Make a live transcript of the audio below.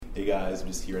Hey guys, I'm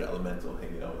just here at Elemental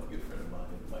hanging out with a good friend of mine,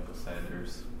 Michael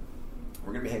Sanders.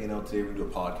 We're going to be hanging out today. We're going to do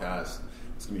a podcast.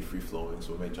 It's going to be free-flowing,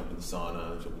 so we may jump in the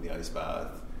sauna, jump in the ice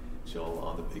bath, chill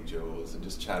on the Big Joes, and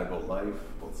just chat about life,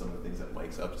 about some of the things that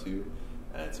Mike's up to,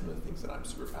 and some of the things that I'm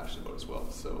super passionate about as well.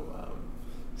 So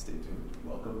stay tuned.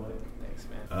 Welcome, Mike. Thanks,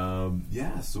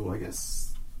 man. So I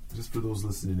guess just for those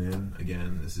listening in,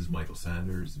 again, this is Michael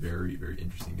Sanders. Very, very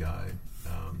interesting guy.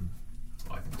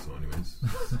 I think so anyways.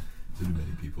 To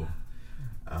many people.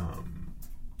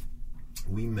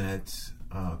 We met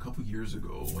a couple years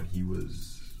ago when he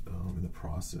was in the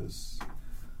process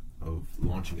of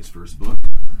launching his first book.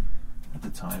 At the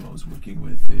time, I was working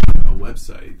with a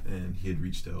website, and he had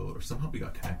reached out, or somehow we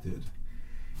got connected.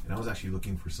 And I was actually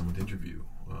looking for someone to interview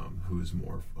who is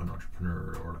more an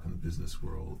entrepreneur or like in the business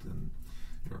world, and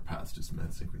our paths just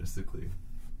met synchronistically.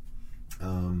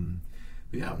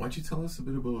 But yeah, why don't you tell us a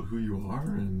bit about who you are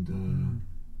and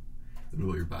a bit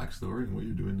about your backstory and what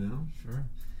you're doing now? Sure.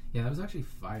 Yeah, that was actually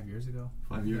 5 years ago.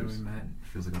 5 years? That we met.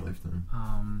 Feels like a lifetime.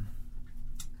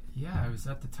 I was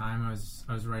at the time, I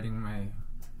was writing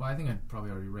I think I'd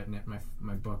probably already written it,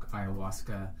 my book,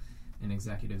 Ayahuasca and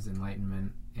Executive's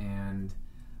Enlightenment. And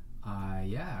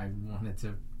I wanted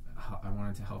to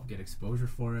help get exposure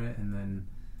for it, and then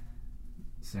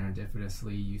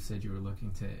serendipitously you said you were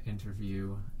looking to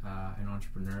interview an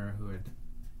entrepreneur who had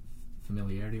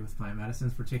familiarity with plant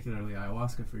medicines, particularly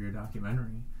ayahuasca, for your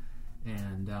documentary,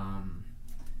 and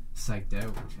Psyched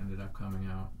Out, which ended up coming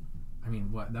out. I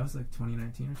mean, that was like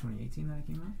 2019 or 2018 that it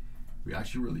came out? We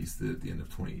actually released it at the end of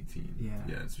 2018.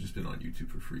 Yeah, it's just been on YouTube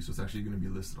for free, so it's actually going to be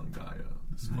listed on Gaia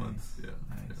this month. Yeah,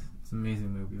 nice. Yeah. It's an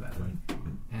amazing movie, by the way.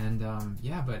 And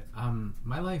but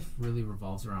my life really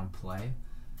revolves around play.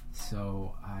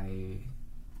 So I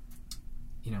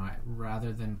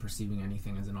rather than perceiving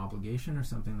anything as an obligation or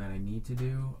something that I need to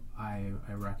do, I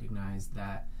recognize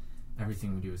that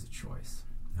everything we do is a choice.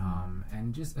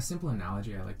 And just a simple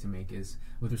analogy I like to make is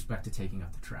with respect to taking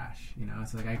out the trash.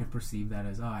 It's like I could perceive that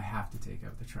as, I have to take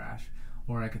out the trash.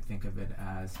 Or I could think of it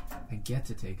as, I get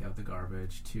to take out the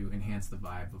garbage to enhance the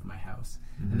vibe of my house.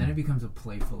 Mm-hmm. And then it becomes a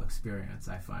playful experience,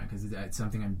 I find, because it's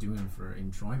something I'm doing for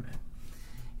enjoyment.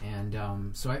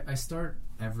 And so I start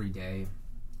every day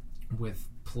with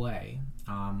play,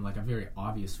 like a very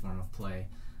obvious form of play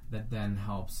that then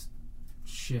helps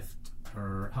shift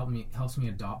or helps me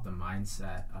adopt the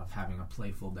mindset of having a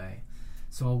playful day.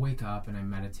 So I'll wake up and I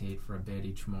meditate for a bit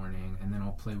each morning, and then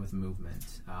I'll play with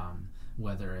movement.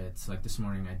 Whether it's like this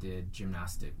morning I did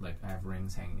gymnastic, like I have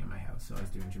rings hanging in my house, so I was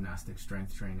doing gymnastic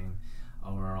strength training,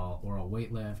 or I'll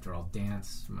weightlift, or I'll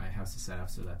dance. My house is set up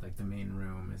so that like the main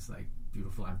room is like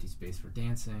beautiful empty space for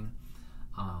dancing,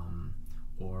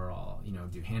 or I'll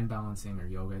do hand balancing or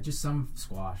yoga, just some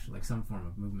squash, like some form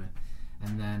of movement.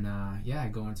 And then I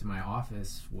go into my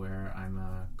office where I'm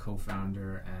a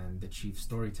co-founder and the chief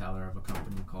storyteller of a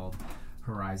company called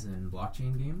Horizon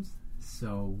Blockchain Games.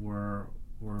 So we're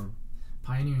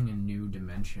pioneering a new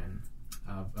dimension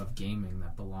of gaming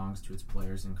that belongs to its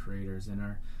players and creators, and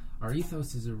our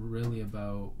ethos is really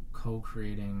about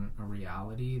co-creating a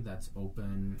reality that's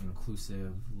open,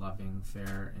 inclusive, loving,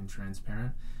 fair, and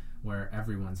transparent, where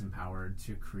everyone's empowered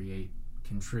to create,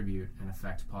 contribute, and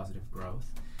affect positive growth.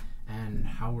 And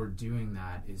how we're doing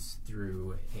that is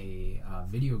through a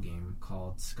video game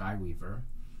called Skyweaver,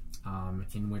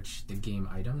 in which the game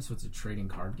items, so it's a trading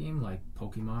card game like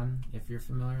Pokemon, if you're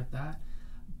familiar with that,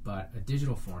 but a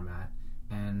digital format,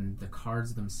 and the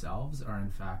cards themselves are in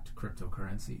fact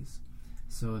cryptocurrencies.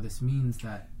 So this means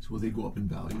that... So will they go up in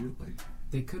value?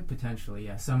 They could potentially,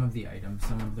 yeah. Some of the items,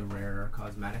 some of the rarer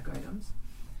cosmetic items.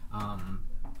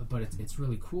 But it's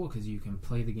really cool because you can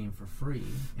play the game for free,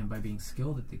 and by being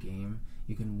skilled at the game,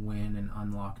 you can win and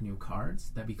unlock new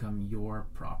cards that become your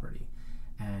property.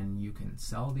 And you can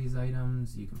sell these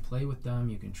items, you can play with them,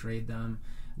 you can trade them.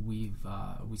 We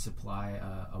supply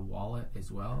a wallet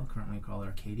as well, currently called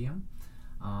Arcadium.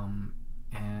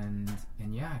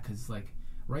 Because like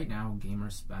right now,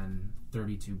 gamers spend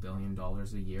 $32 billion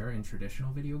a year in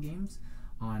traditional video games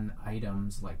on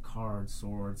items like cards,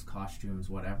 swords, costumes,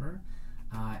 whatever.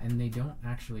 And they don't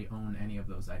actually own any of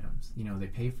those items. They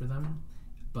pay for them,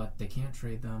 but they can't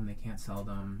trade them, they can't sell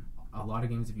them. A lot of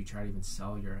games, if you try to even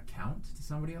sell your account to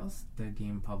somebody else, the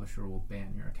game publisher will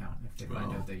ban your account if they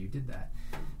find out that you did that.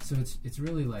 So it's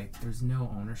really like there's no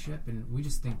ownership, and we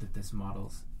just think that this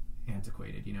model's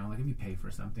antiquated. Like if you pay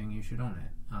for something, you should own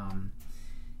it.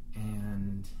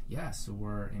 So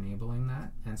we're enabling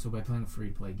that. And so by playing a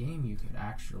free-to-play game, you could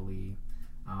actually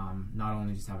not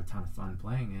only just have a ton of fun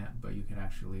playing it, but you could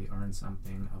actually earn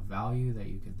something of value that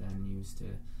you could then use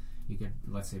to you could,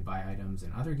 let's say, buy items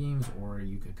in other games, or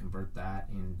you could convert that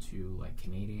into like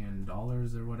Canadian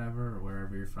dollars or whatever, or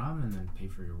wherever you're from, and then pay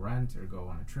for your rent or go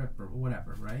on a trip or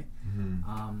whatever, right?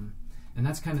 And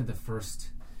that's kind of the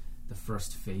first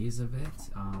phase of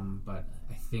it. But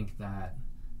I think that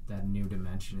new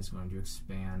dimension is going to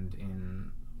expand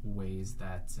in ways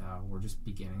that we're just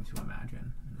beginning to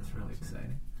imagine, and it's really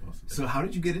exciting. Awesome. So how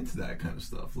did you get into that kind of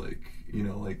stuff? Like, you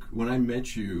know, like when I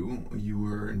met you, you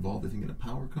were involved, I think, in a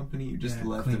power company. You just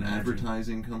left an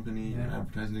advertising company, an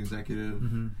advertising executive.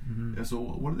 Yeah, so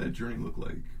what did that journey look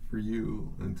like for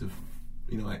you? And to,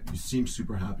 you know, you seem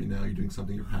super happy now. You're doing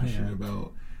something you're passionate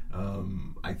about.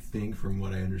 I think from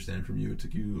what I understand from you, it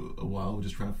took you a while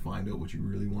just trying to find out what you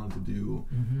really wanted to do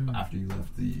after you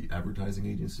left the advertising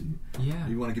agency. Yeah.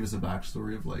 You want to give us a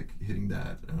backstory of like hitting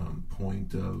that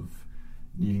point of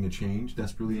needing a change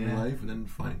desperately in your life, and then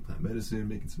finding plant medicine,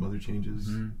 making some other changes,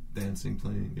 dancing,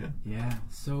 playing, Yeah.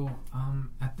 So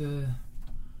at the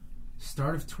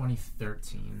start of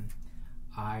 2013,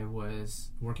 I was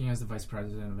working as the vice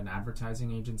president of an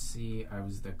advertising agency. I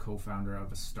was the co-founder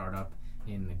of a startup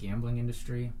in the gambling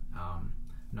industry.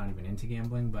 Not even into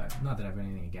gambling, but not that I have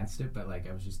anything against it, but like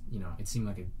I was just, you know, it seemed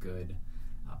like a good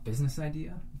business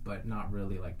idea, but not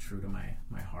really like true to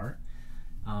my heart.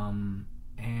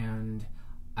 And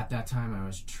at that time I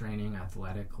was training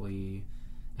athletically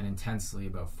and intensely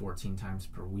about 14 times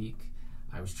per week.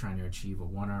 I was trying to achieve a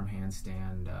 1-arm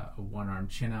handstand, a 1-arm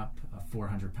chin-up, a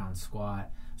 400-pound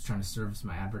squat. I was trying to service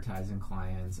my advertising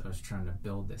clients. I was trying to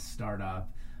build this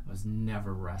startup. I was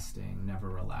never resting, never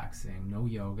relaxing, no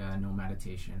yoga, no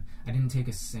meditation. I didn't take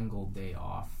a single day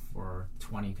off for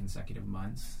 20 consecutive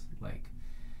months.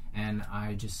 And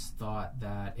I just thought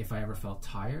that if I ever felt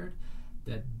tired,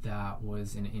 that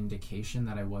was an indication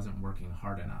that I wasn't working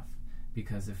hard enough.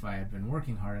 Because if I had been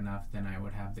working hard enough, then I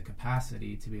would have the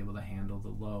capacity to be able to handle the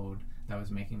load that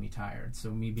was making me tired.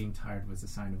 So me being tired was a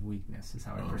sign of weakness, is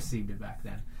how I perceived it back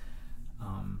then.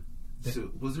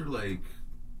 So was there like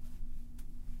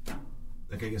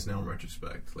I guess now in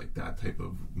retrospect, like that type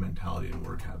of mentality and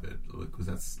work habit, like, was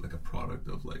that's like a product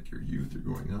of like your youth or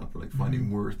growing up, or like finding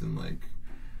worth in like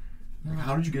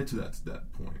how did you get to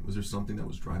that point? Was there something that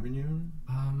was driving you?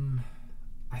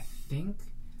 I think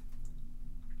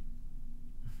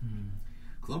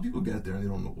a lot of people get there and they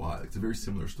don't know why. Like, it's a very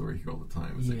similar story here all the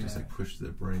time. It's like just like push to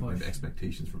the brink, like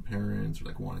expectations from parents, or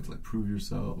like wanting to like prove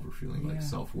yourself, or feeling like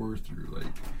self-worth through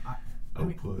like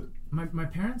output. I mean, my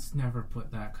parents never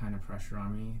put that kind of pressure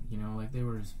on me. You know, like they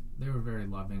were very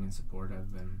loving and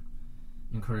supportive and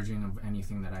encouraging of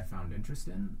anything that I found interest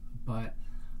in. But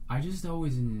I just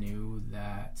always knew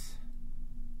that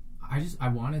I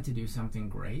wanted to do something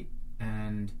great,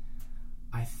 and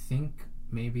I think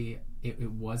maybe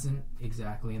it wasn't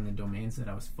exactly in the domains that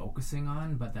I was focusing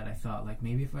on, but that I thought like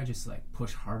maybe if I just like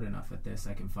push hard enough at this,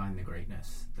 I can find the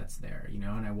greatness that's there, you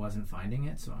know. And I wasn't finding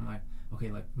it, so I'm like,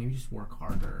 okay, like maybe just work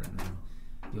harder, and then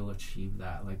you'll achieve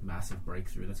that like massive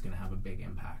breakthrough that's going to have a big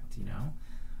impact, you know.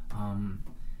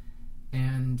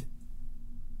 And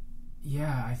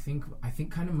yeah, I think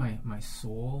kind of my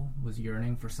soul was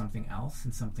yearning for something else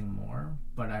and something more,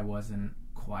 but I wasn't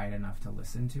quiet enough to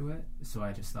listen to it. So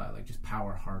I just thought like just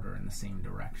power harder in the same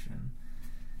direction.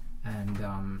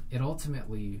 And it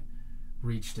ultimately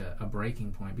reached a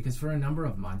breaking point, because for a number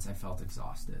of months I felt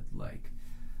exhausted. Like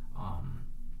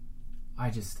I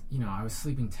just, you know, I was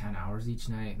sleeping 10 hours each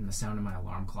night, and the sound of my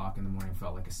alarm clock in the morning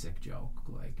felt like a sick joke.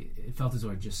 Like it felt as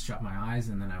though I just shut my eyes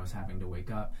and then I was having to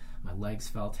wake up. My legs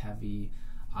felt heavy.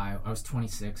 I was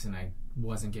 26 and I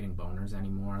wasn't getting boners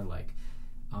anymore. Like,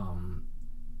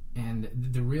 and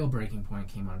the real breaking point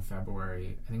came on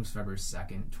February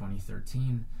 2nd,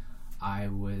 2013. I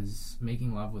was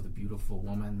making love with a beautiful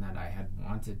woman that I had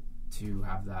wanted to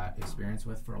have that experience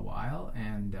with for a while,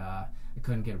 and I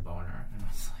couldn't get a boner. And I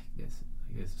was like, this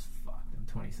is fucked. I'm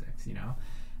 26, you know?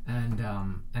 And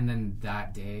then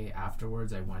that day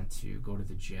afterwards, I went to go to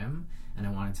the gym, and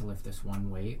I wanted to lift this one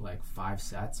weight, like 5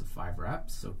 sets of 5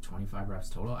 reps, so 25 reps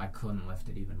total. I couldn't lift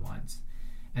it even once.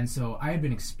 And so I had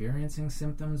been experiencing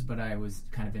symptoms, but I was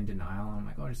kind of in denial. I'm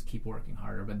like, oh, just keep working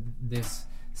harder. But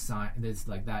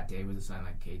that day was a sign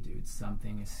like, okay, dude,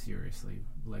 something is seriously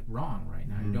like wrong right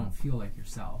now. You don't feel like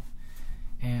yourself.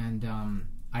 And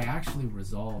I actually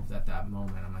resolved at that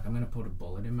moment. I'm like, I'm going to put a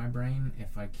bullet in my brain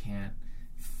if I can't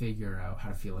figure out how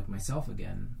to feel like myself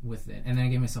again with it. And then I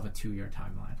gave myself a 2-year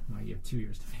timeline. I'm like, you have 2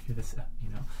 years to figure this out, you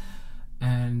know?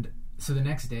 And so the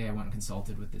next day I went and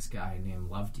consulted with this guy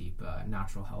named Lovedeep, a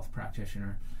natural health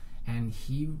practitioner, and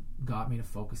he got me to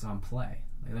focus on play.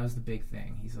 Like, that was the big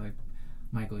thing. He's like,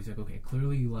 Michael, he's like, okay,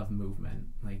 clearly you love movement.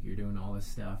 Like, you're doing all this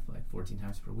stuff like 14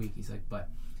 times per week. He's like, but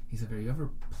he's like, are you ever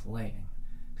playing?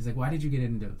 He's like, why did you get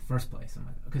into it in the first place? I'm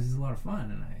like, because it's a lot of fun,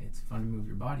 and it's fun to move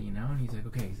your body, you know? And he's like,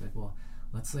 okay. He's like, well,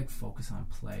 let's like focus on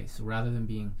play. So rather than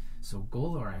being so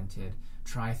goal-oriented,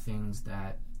 try things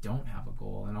that don't have a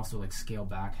goal, and also like scale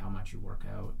back how much you work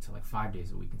out to like 5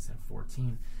 days a week instead of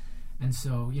 14. And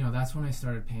so, you know, that's when I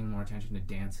started paying more attention to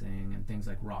dancing and things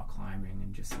like rock climbing,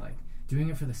 and just like doing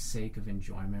it for the sake of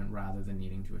enjoyment rather than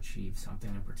needing to achieve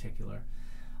something in particular.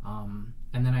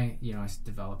 And then I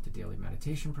developed a daily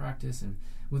meditation practice, and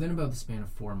within about the span of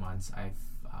 4 months, I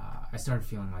started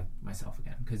feeling like myself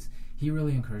again, because he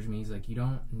really encouraged me. He's like, you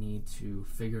don't need to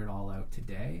figure it all out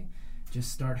today.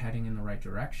 Just start heading in the right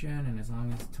direction, and as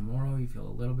long as tomorrow you feel a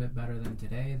little bit better than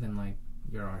today, then like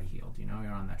you're already healed, you know,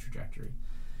 you're on that trajectory.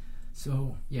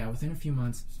 So yeah, within a few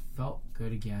months, felt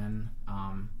good again.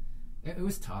 It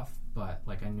was tough, but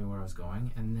like I knew where I was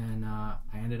going. And then I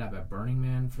ended up at Burning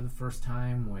Man for the first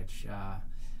time, which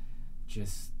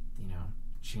just, you know,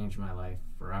 changed my life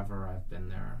forever. I've been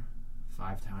there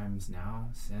 5 times now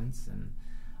since. And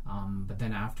but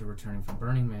then after returning from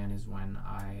Burning Man is when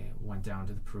I went down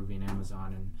to the Peruvian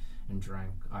Amazon and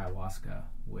drank ayahuasca,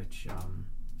 which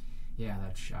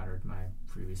that shattered my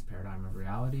previous paradigm of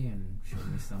reality and showed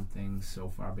me something so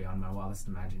far beyond my wildest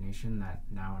imagination that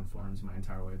now informs my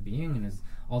entire way of being, and is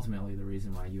ultimately the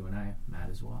reason why you and I met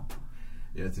as well.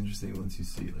 Yeah, it's interesting once you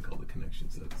see like all the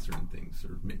connections that certain things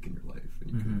sort of make in your life,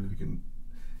 and you can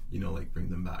you know, like bring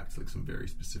them back to like some very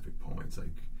specific points. Like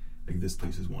this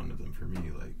place is one of them for me.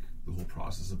 Like the whole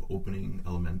process of opening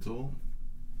Elemental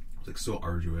was like so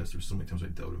arduous. There's so many times I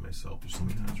doubted myself. There's so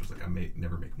many times where it's like I may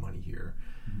never make money here,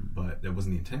 but that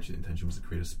wasn't the intention. The intention was to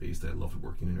create a space that I loved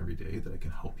working in every day, that I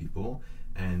can help people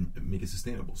and make it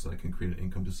sustainable, so I can create an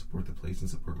income to support the place and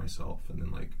support myself, and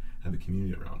then like have a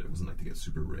community around it. It wasn't like to get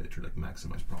super rich or like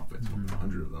maximize profits. Open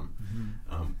 100 of them.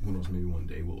 Who knows? Maybe one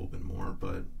day we'll open more,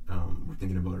 but we're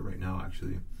thinking about it right now,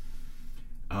 actually.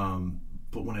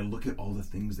 But when I look at all the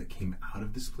things that came out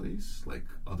of this place, like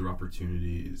other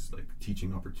opportunities, like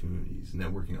teaching opportunities,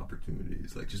 networking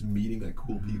opportunities, like just meeting like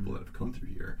cool people that have come through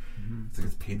here, it's like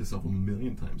it's paid itself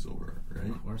 1,000,000 times over, right?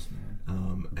 Of course,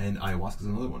 man. And ayahuasca is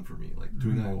another one for me. Like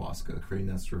doing ayahuasca, creating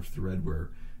that sort of thread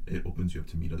where it opens you up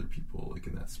to meet other people, like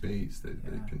in that space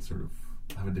that can sort of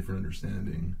have a different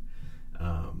understanding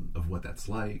of what that's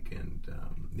like, and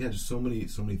just so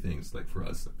many things. Like for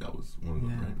us, like that was one of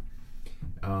them,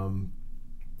 right?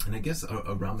 And I guess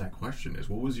around that question is,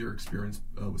 what was your experience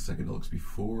with psychedelics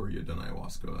before you had done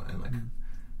ayahuasca, and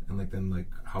then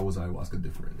how was ayahuasca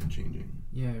different and changing?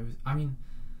 Yeah, it was. I mean,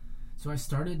 so I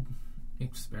started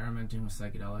experimenting with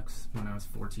psychedelics when I was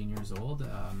 14 years old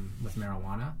with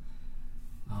marijuana.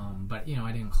 But you know,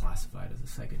 I didn't classify it as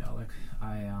a psychedelic.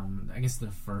 I guess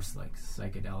the first like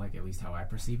psychedelic, at least how I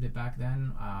perceived it back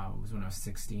then, was when I was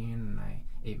 16 and I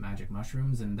ate magic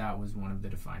mushrooms, and that was one of the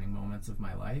defining moments of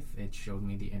my life. It showed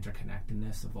me the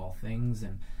interconnectedness of all things,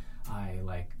 and I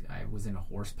was in a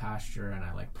horse pasture, and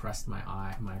I like pressed my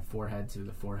forehead to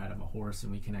the forehead of a horse,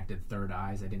 and we connected third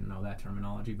eyes. I didn't know that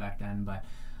terminology back then, but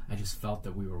I just felt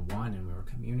that we were one, and we were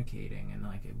communicating, and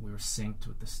we were synced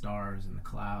with the stars and the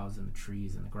clouds and the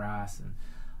trees and the grass, and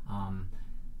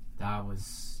that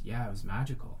was it was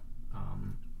magical.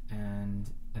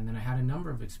 And then I had a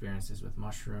number of experiences with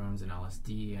mushrooms and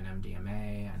LSD and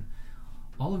MDMA, and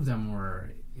all of them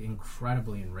were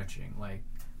incredibly enriching. Like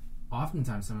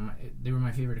oftentimes they were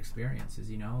my favorite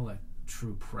experiences, you know, like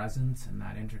true presence and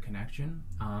that interconnection.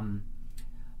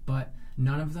 But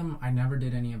none of them, I never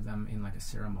did any of them in like a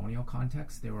ceremonial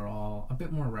context. They were all a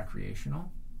bit more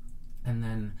recreational. And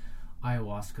then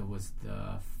ayahuasca was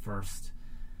the first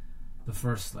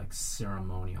like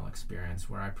ceremonial experience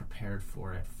where I prepared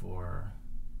for it for,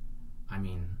 I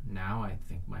mean, now I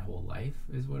think my whole life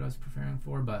is what I was preparing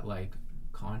for, but like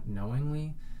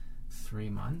knowingly 3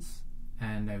 months.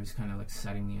 And I was kind of like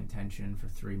setting the intention for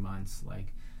 3 months,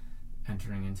 like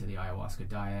entering into the ayahuasca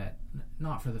diet,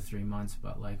 not for the 3 months,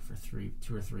 but like for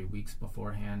 2 or 3 weeks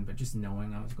beforehand, but just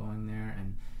knowing I was going there,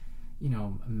 and you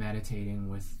know, meditating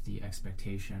with the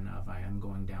expectation of I am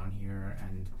going down here,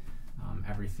 and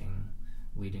everything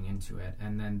leading into it.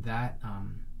 And then that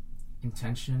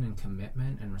intention and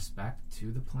commitment and respect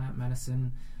to the plant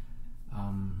medicine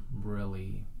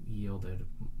really yielded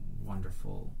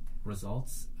wonderful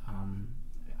results.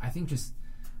 I think just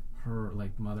her,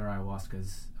 like Mother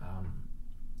Ayahuasca's,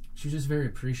 she was just very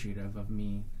appreciative of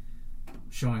me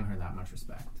showing her that much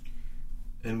respect.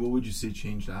 And what would you say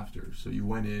changed after? So you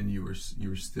went in, you were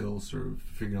still sort of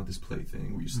figuring out this play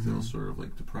thing. Were you still sort of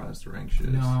like depressed or anxious?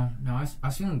 No, I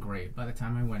was feeling great. By the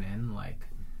time I went in, like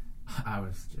I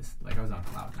was just like, I was on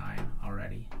cloud 9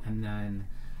 already. And then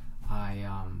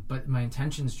But my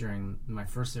intentions during my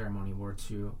first ceremony were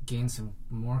to gain some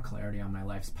more clarity on my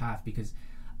life's path, because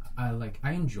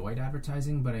I enjoyed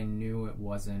advertising, but I knew it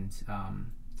wasn't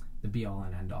the be all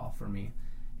and end all for me.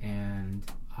 And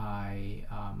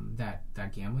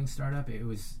that gambling startup, it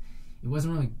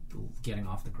wasn't really getting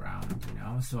off the ground,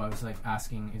 So I was like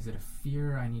asking, is it a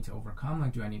fear I need to overcome?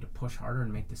 Like, do I need to push harder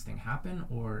and make this thing happen,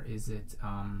 or is it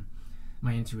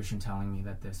my intuition telling me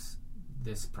that this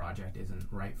project isn't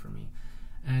right for me?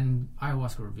 And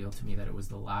ayahuasca revealed to me that it was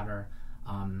the latter.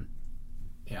 I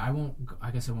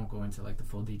guess I won't go into like the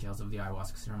full details of the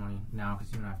ayahuasca ceremony now,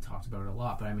 because I've talked about it a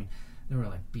lot, but I mean, there were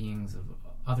like beings of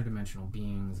other dimensional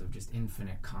beings of just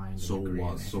infinite kind.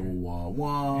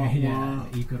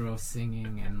 Ikaro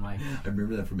singing, and like I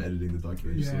remember that from editing the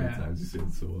documentary so many times. You said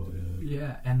it so well.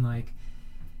 Yeah, and like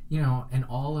and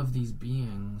all of these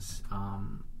beings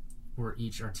were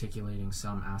each articulating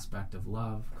some aspect of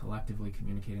love, collectively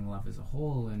communicating love as a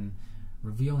whole, and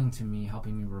revealing to me,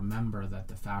 helping me remember that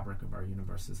the fabric of our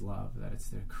universe is love, that it's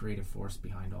the creative force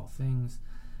behind all things,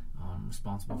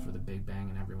 responsible for the Big Bang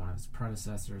and every one of its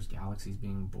predecessors, galaxies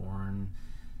being born,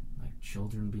 like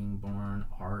children being born,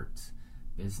 art,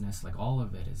 business, like all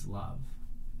of it is love.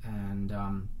 And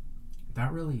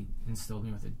that really instilled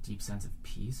me with a deep sense of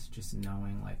peace, just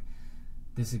knowing like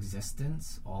this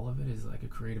existence, all of it is like a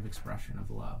creative expression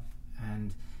of love.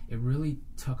 And it really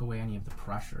took away any of the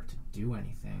pressure to do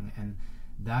anything. And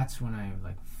that's when I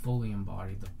like fully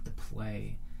embodied the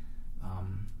play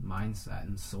mindset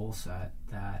and soul set,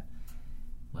 that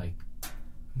like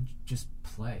just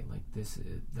play like this,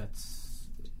 that's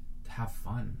have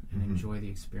fun and enjoy the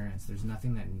experience. There's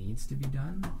nothing that needs to be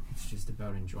done. It's just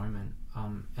about enjoyment.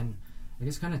 And I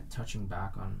guess kind of touching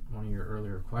back on one of your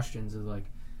earlier questions is like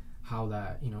how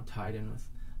that tied in with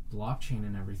blockchain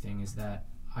and everything, is that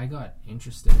I got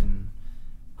interested in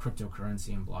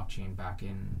cryptocurrency and blockchain back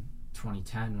in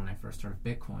 2010 when I first started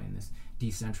Bitcoin, this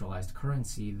decentralized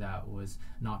currency that was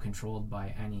not controlled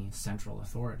by any central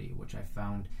authority, which I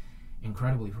found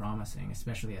incredibly promising,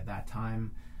 especially at that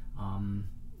time. I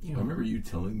remember you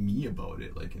telling me about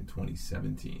it like in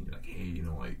 2017. You're like, hey,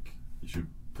 like you should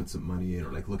put some money in,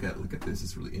 or like look at this.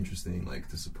 It's really interesting, like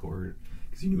to support,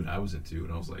 because you knew what I was into,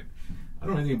 and I was like, I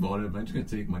don't know anything about it, but I'm just gonna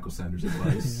take Michael Sanders'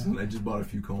 advice. And I just bought a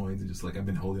few coins, and just like I've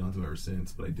been holding on to them ever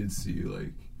since. But I did see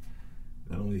like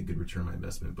not only a good return on my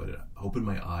investment, but it opened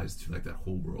my eyes to like that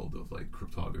whole world of like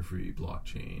cryptography,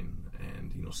 blockchain,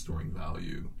 and storing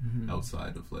value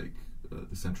outside of like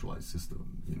the centralized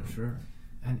system. Sure.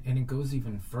 And it goes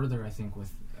even further, I think,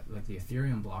 with like the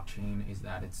Ethereum blockchain, is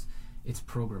that it's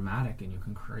programmatic, and you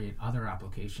can create other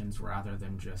applications rather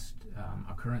than just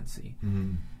a currency.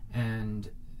 And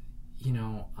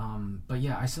but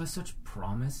yeah, I saw such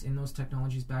promise in those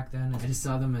technologies back then. I just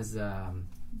saw them as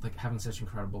like having such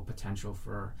incredible potential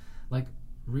for like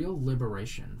real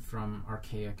liberation from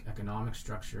archaic economic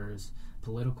structures,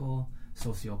 political,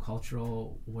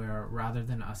 socio-cultural, where rather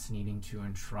than us needing to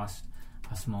entrust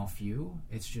a small few,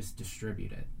 it's just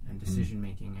distributed, and decision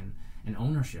making and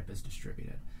ownership is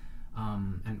distributed,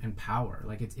 and power.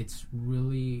 Like it's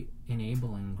really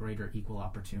enabling greater equal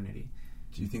opportunity.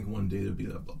 Do you think one day there'll be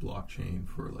a blockchain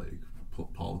for like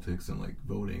politics and like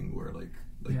voting, where like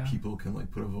people can like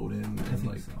put a vote in and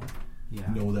like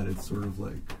know that it's sort of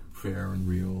like fair and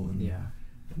real,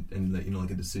 and that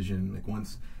like a decision, like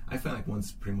once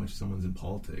pretty much someone's in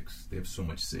politics, they have so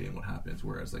much say in what happens,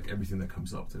 whereas like everything that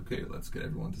comes up to, okay, let's get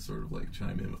everyone to sort of like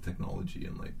chime in with technology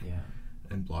and like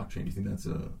and blockchain. Do you think that's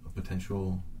a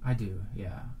potential? I do,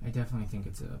 yeah. I definitely think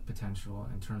it's a potential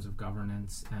in terms of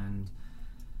governance and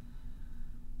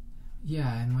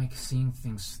and like seeing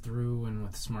things through, and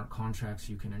with smart contracts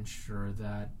you can ensure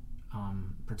that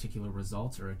particular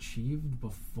results are achieved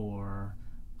before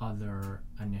other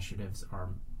initiatives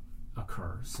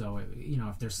occur. So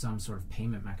if there's some sort of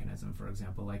payment mechanism, for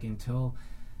example, like until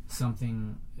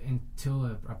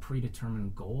a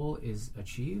predetermined goal is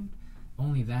achieved,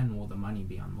 only then will the money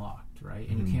be unlocked, right?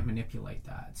 And you can't manipulate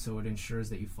that. So it ensures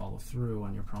that you follow through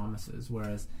on your promises.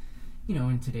 Whereas,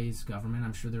 in today's government,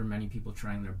 I'm sure there are many people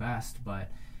trying their best,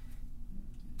 but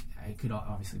it could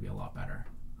obviously be a lot better.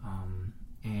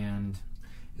 And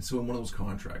so in one of those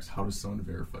contracts, how does someone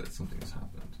verify that something has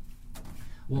happened?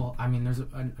 Well, I mean, there's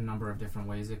a number of different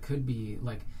ways. It could be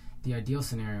like the ideal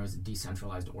scenario is a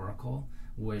decentralized oracle,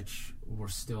 which we're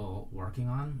still working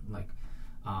on. Like,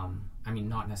 I mean,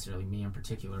 not necessarily me in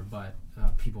particular, but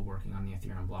people working on the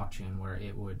Ethereum blockchain, where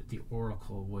the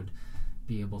oracle would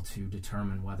be able to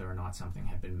determine whether or not something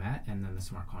had been met, and then the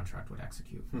smart contract would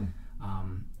execute.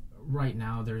 Right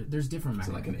now, there's different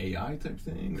mechanisms. Is it like an AI type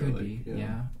thing? Could be,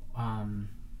 yeah.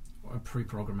 Or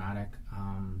pre-programmatic.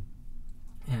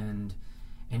 And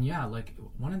yeah, like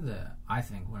I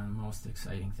think one of the most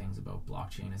exciting things about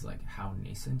blockchain is like how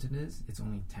nascent it is. It's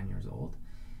only 10 years old,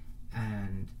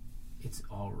 and it's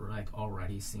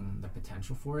already seeing the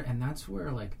potential for it. And that's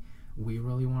where like we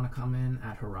really want to come in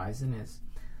at Horizon. Is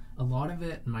a lot of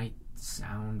it might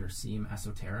sound or seem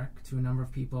esoteric to a number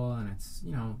of people, and it's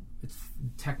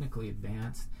technically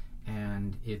advanced,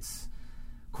 and it's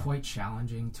quite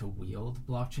challenging to wield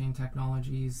blockchain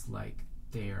technologies. Like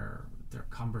they're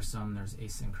cumbersome. There's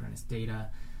asynchronous data.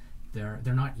 They're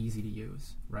not easy to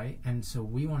use, right? And so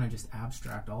we want to just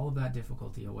abstract all of that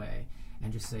difficulty away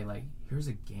and just say, like, here's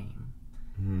a game,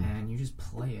 and you just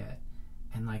play it,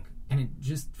 and it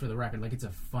just, for the record, like, it's a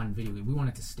fun video game. We want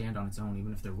it to stand on its own,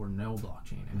 even if there were no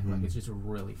blockchain in it. Like, it's just a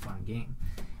really fun game,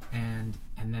 and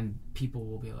then people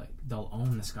will be like, they'll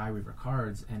own the Sky Reaver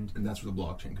cards, and that's where the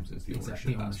blockchain comes in. It's the ownership.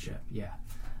 The ownership, yeah.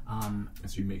 And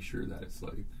so you make sure that it's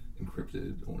like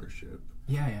encrypted ownership.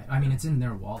 Yeah. I mean, it's in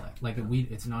their wallet. Like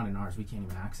it's not in ours. We can't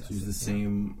even access it. So it's the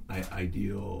same ideology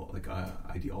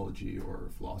or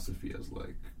philosophy as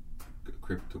like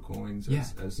crypto coins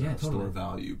as a store of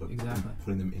value, but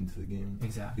putting them into the game.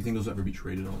 Exactly. Do you think those will ever be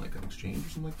traded on like an exchange or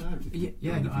something like that? Or do you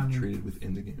think traded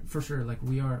within the game? For sure. Like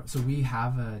we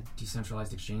have a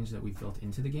decentralized exchange that we've built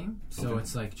into the game. So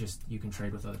it's like just you can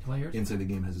trade with other players. Inside the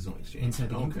game has its own exchange. Inside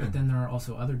the game. But then there are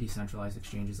also other decentralized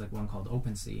exchanges, like one called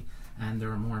OpenSea, and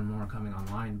there are more and more coming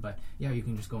online. But yeah, you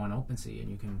can just go on OpenSea and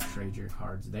you can trade your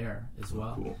cards there as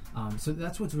well. Cool. So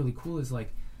that's what's really cool is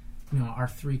like, our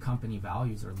 3 company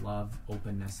values are love,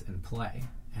 openness, and play.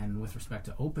 And with respect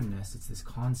to openness, it's this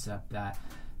concept that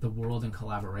the world in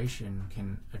collaboration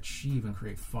can achieve and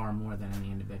create far more than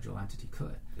any individual entity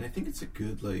could. And I think it's a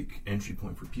good like entry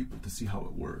point for people to see how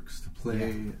it works. To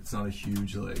play, it's not a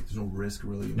huge there's no risk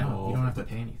really involved. No, you don't have to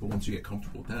pay anything. But once you get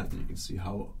comfortable with that, then you can see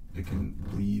how it can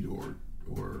bleed or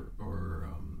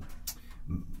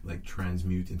like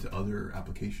transmute into other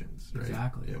applications. Right?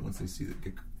 Exactly. Yeah. Once they see that,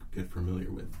 get familiar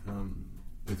with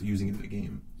using it in the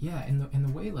game. Yeah, and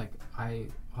the way like I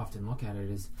often look at it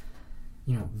is,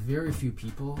 very few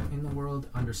people in the world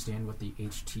understand what the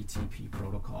HTTP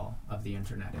protocol of the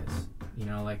internet is.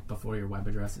 Like before your web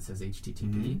address it says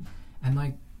HTTP, and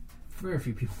like very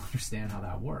few people understand how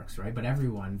that works, right? But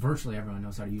virtually everyone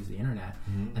knows how to use the internet,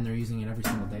 and they're using it every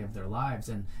single day of their lives.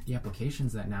 And the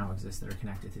applications that now exist that are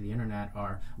connected to the internet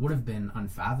would have been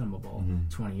unfathomable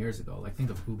 20 years ago. Like think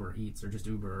of Uber Eats or just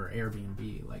Uber or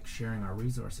Airbnb, like sharing our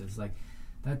resources. Like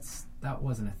that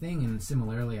wasn't a thing. And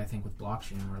similarly, I think with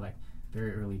blockchain, we're like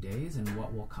very early days, and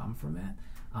what will come from it.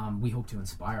 We hope to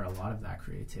inspire a lot of that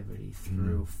creativity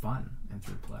through fun and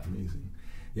through play. Amazing.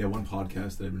 Yeah, one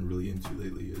podcast that I've been really into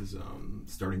lately is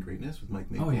Starting Greatness with Mike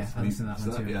Maples. Oh yeah, I listen to that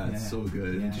one too. Yeah, it's so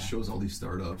good. Yeah. It just shows all these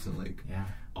startups and like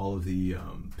all of the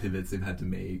pivots they've had to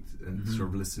make, and sort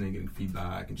of listening and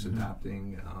feedback and just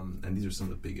adapting. And these are some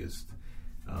of the biggest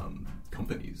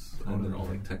companies, and they're all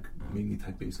like mainly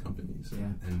tech-based companies.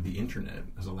 And the internet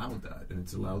has allowed that, and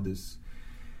it's allowed this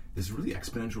really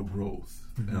exponential growth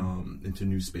into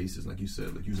new spaces, like you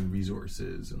said, like using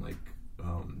resources and like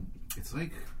it's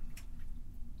like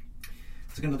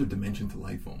another dimension to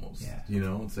life almost.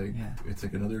 It's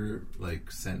like another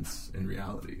like sense in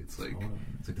reality. It's like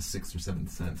it's like the 6th or 7th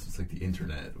sense. It's like the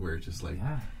internet, where it's just like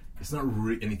it's not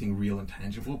anything real and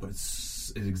tangible, but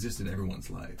it exists in everyone's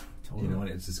life. Totally. And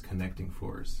it's this connecting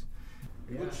force.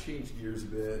 Let's change gears a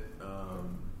bit.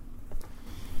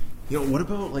 What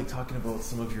about like talking about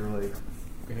some of your like,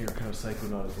 and you're kind of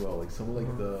psychonaut as well, like some of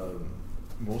like the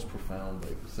most profound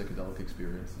like psychedelic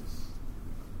experiences.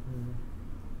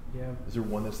 Yeah. Is there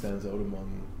one that stands out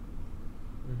among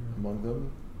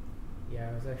them? Yeah,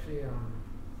 it was actually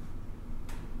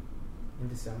in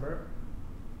December.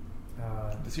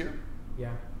 This year?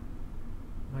 Yeah.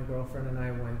 My girlfriend and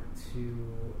I went to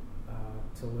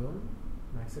Tulum,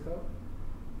 Mexico,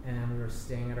 and we were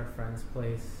staying at our friend's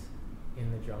place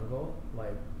in the jungle,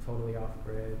 like totally off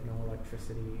grid, no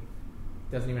electricity,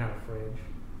 doesn't even have a fridge,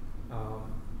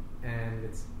 and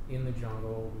it's in the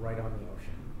jungle right on the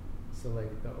ocean. So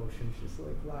like the ocean's just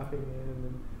like lapping in,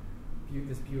 and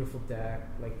this beautiful deck.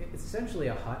 Like it's essentially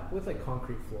a hut with like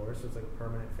concrete floors, so it's like a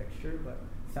permanent fixture, but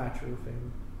thatch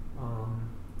roofing.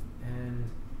 And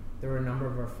there were a number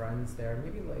of our friends there,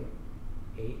 maybe like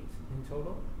 8 in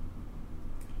total.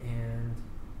 And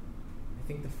I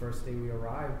think the first day we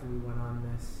arrived, we went on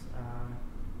this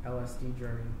LSD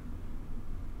journey,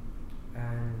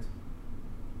 and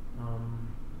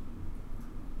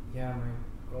my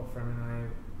girlfriend and I.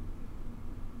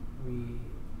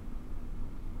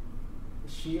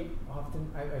 She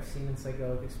often, I've seen in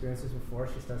psychedelic experiences before,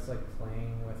 she starts like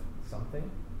playing with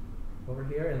something, over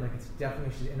here, and like it's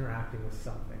definitely she's interacting with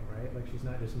something, right? Like she's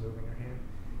not just moving her hand.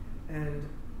 And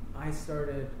I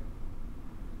started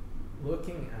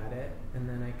looking at it, and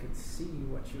then I could see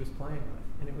what she was playing with,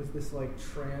 and it was this like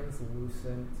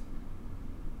translucent,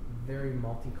 very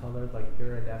multicolored, like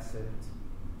iridescent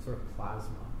sort of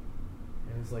plasma.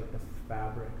 And it was like the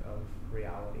fabric of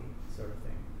reality, sort of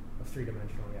thing, of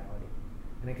three-dimensional reality.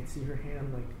 And I could see her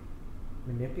hand like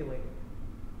manipulating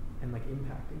it and like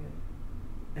impacting it.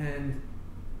 And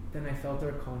then I felt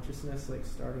our consciousness like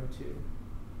starting to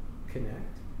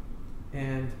connect,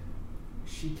 and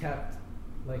she kept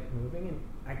like moving, and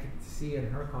I could see in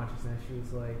her consciousness she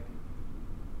was like,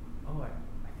 oh,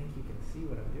 I think you can see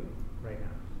what I'm doing right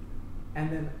now. And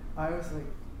then I was like,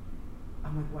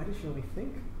 I'm like, why does she only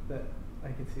think that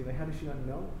I can see? Like, how does she not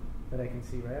know that I can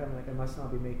see, right? I'm like, I must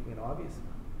not be making it obvious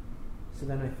enough. So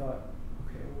then I thought,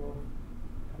 okay, well,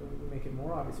 how do we make it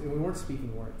more obvious? And we weren't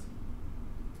speaking words.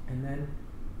 And then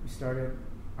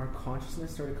our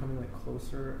consciousness started coming like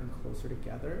closer and closer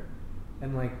together.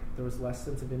 And like there was less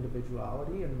sense of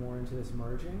individuality and more into this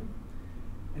merging.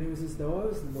 And it was as though I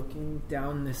was looking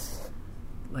down this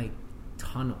like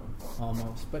tunnel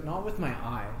almost, but not with my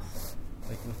eyes,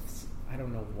 like with I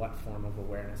don't know what form of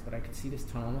awareness, but I could see this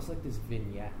tunnel almost like this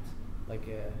vignette, like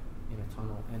in a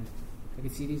tunnel, and I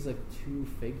could see these like two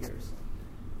figures.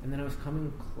 And then I was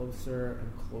coming closer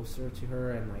and closer to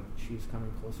her, and like she was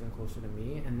coming closer and closer to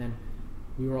me, and then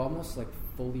we were almost like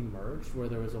fully merged, where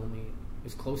there was only, it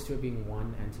was close to it being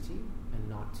one entity and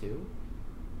not two.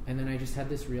 And then I just had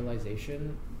this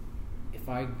realization, if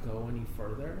I go any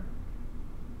further,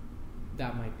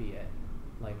 that might be it.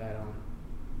 Like I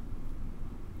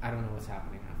don't know what's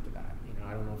happening after that. You know,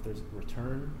 I don't know if there's a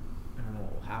return. I don't know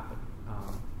what will happen.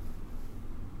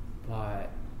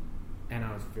 And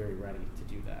I was very ready to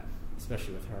do that,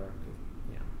 especially with her. 'Cause,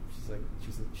 you know,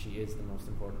 she is the most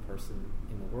important person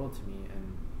in the world to me,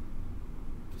 and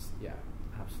just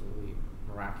absolutely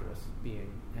miraculous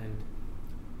being. And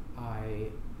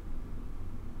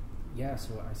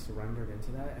so I surrendered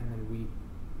into that, and then we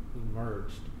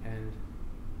merged, and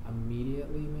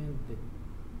immediately, man, the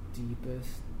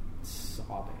deepest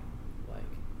sobbing,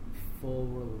 like full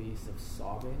release of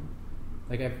sobbing.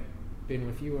 Like I've been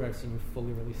with you where I've seen you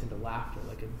fully release into laughter,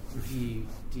 like a deep,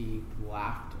 deep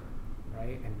laughter,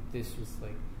 right? And this was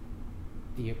like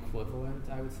the equivalent,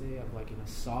 I would say, of like in a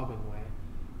sobbing way,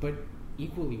 but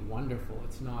equally wonderful.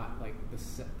 It's not like the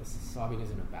sobbing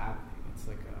isn't a bad thing. It's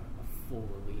like a full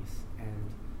release, and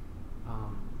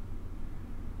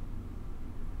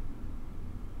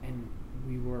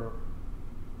we were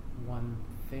one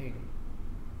thing,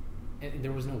 and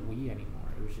there was no we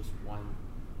anymore. It was just one,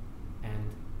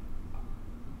 and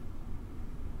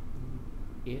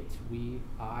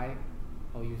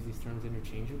I'll use these terms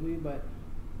interchangeably, but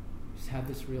just had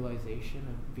this realization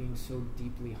of being so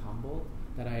deeply humbled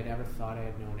that I had ever thought I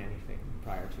had known anything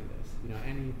prior to this. You know,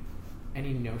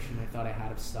 any notion I thought I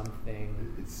had of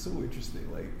something. It's so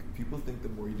interesting. Like, people think the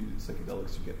more you do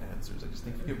psychedelics, you get answers. I just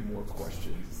think you get more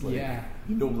questions. It's like,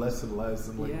 you know less and less.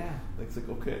 And like, it's like,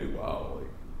 okay, wow. Like,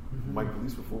 my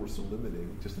beliefs before were so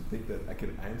limiting. Just to think that I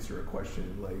could answer a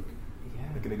question, like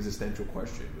an existential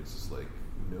question. It's just like,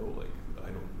 no, like, I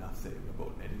know nothing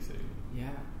about anything.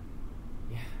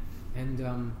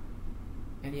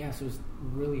 So it was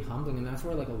really humbling, and that's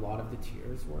where like a lot of the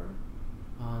tears were.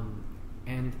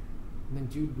 And then,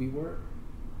 dude,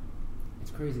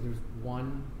 it's crazy. There's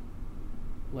one,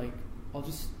 like, I'll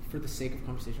just, for the sake of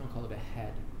conversation, I'll call it a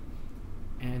head.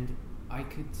 And I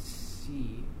could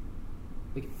see,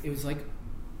 like, it was like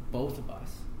both of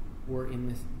us were in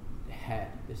this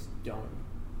head, this dome.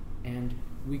 And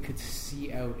we could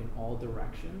see out in all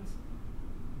directions,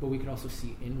 but we could also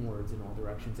see inwards in all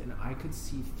directions. And I could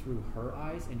see through her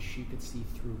eyes, and she could see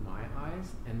through my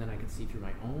eyes, and then I could see through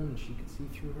my own, and she could see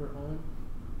through her own.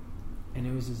 And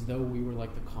it was as though we were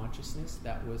like the consciousness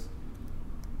that was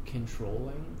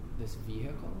controlling this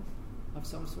vehicle of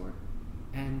some sort.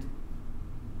 And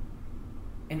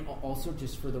also,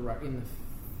 just for the in the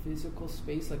physical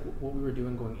space, like what we were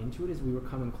doing going into it is we were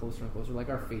coming closer and closer. Like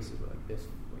our faces were like this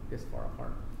far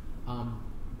apart.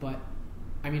 But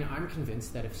I mean, I'm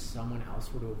convinced that if someone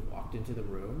else were to have walked into the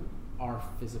room, our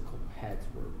physical heads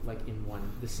were like in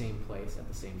the same place at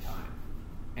the same time.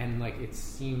 And like it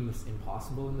seems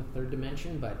impossible in the third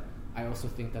dimension, but I also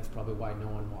think that's probably why no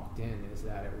one walked in, is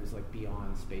that it was like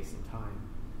beyond space and time.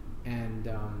 And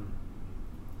did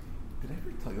I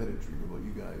ever tell you that I dream about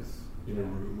you guys in a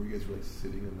room where you guys were like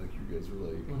sitting and like you guys were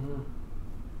like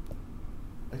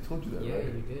I told you that, right? Yeah,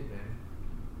 you did, man.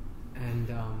 And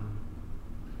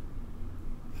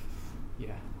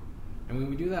and when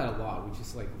we do that a lot, we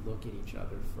just like look at each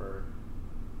other for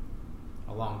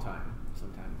a long time.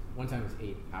 Sometimes one time was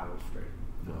 8 hours straight.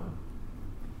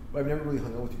 But I've never really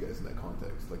hung out with you guys in that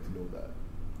context, like to know that.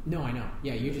 No, I know.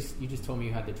 Yeah, you just told me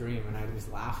you had the dream, and I was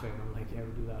laughing. I'm like, yeah,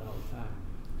 we do that all the time.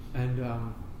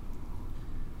 And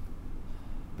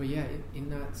but yeah, in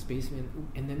that space, man.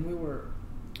 And then it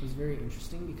was very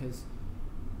interesting because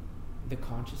the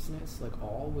consciousness, like,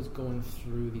 all was going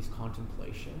through these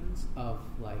contemplations of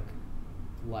like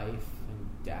life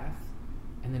and death.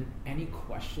 And then any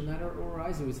question that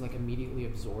arose, it was like immediately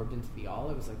absorbed into the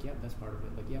all. It was like, yep, that's part of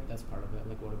it. Like, yep, that's part of it.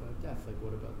 Like, what about death? Like,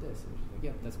 what about this? And it was like,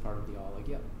 yep, that's part of the all. Like,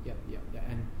 yep.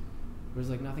 And there was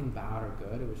like nothing bad or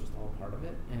good. It was just all part of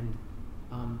it. And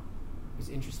it was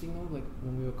interesting though, like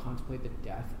when we would contemplate the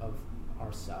death of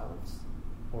ourselves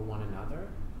or one another,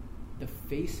 the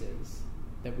faces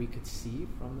that we could see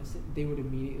from this, they would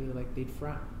immediately, like, they'd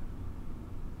frown.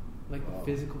 Like, wow. The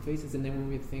physical faces. And then when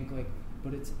we'd think like,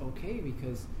 but it's okay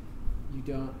because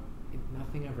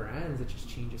nothing ever ends. It just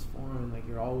changes form, and like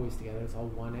you're always together. It's all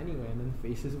one anyway. And then the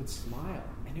faces would smile,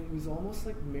 and it was almost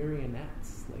like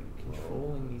marionettes, like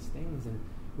controlling these things. And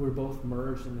we were both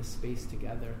merged in this space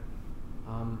together.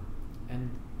 And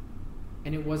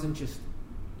it wasn't just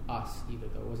us either,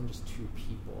 though. It wasn't just two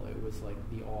people. It was like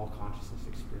the all consciousness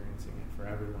experiencing it for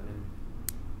everyone, and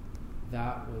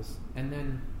that was. And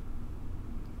then.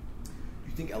 Do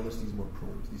you think LSD is more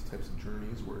prone to these types of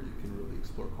journeys where you can really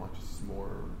explore consciousness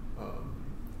more,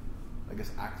 I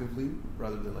guess, actively,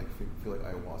 rather than like feel like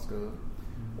ayahuasca?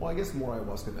 Mm-hmm. Well, I guess more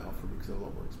ayahuasca now for me because I have a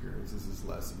lot more experience. This is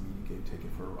less of me getting taken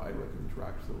for a ride where I can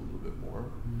interact with it a little bit more.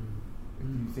 Mm-hmm.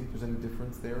 Like, do you think there's any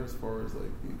difference there as far as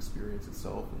like the experience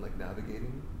itself and like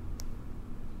navigating?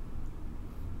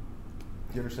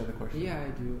 Do you understand the question? Yeah, I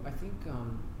do. I think.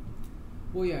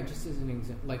 Well, yeah, just as an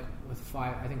example, like with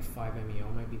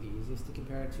 5-MeO might be the easiest to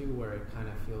compare it to, where it kind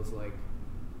of feels like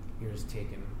you're just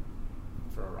taken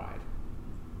for a ride.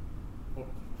 Or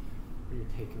you're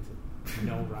taken to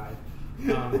no ride.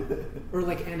 Or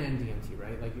like NDMT,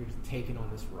 right? Like you're just taken on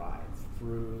this ride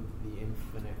through the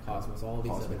infinite cosmos, all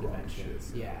these other dimensions.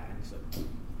 Shit, yeah.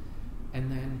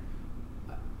 And then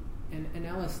and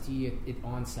LSD, it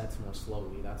onsets more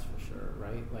slowly, that's for sure,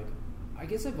 right? Like, I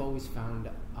guess I've always found...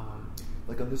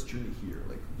 like on this journey here,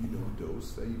 like,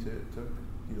 dose that you took,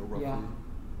 roughly? Yeah.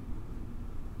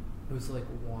 It was like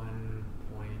 1.3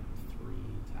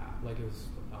 tab. Like it was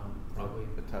probably...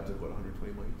 A tab's like what,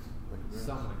 120 micrograms?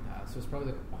 Something like that. So it's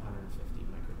probably like 150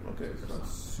 micrograms. Okay, so it's not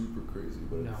super crazy,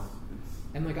 but no. It's...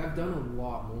 And like I've done a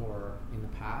lot more in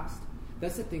the past.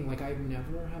 That's the thing, like I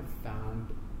never have found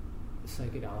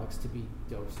psychedelics to be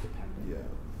dose dependent. Yeah.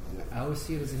 I always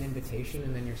see it as an invitation,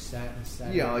 and then you're set and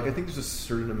set. Yeah, like I think there's a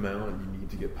certain amount you need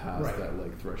to get past right. that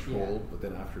like threshold, but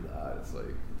then after that, it's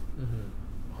like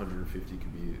 150 can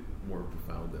be more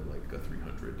profound than like a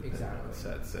 300, depending on the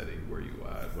setting, where you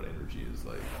at, what energy is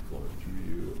like flowing through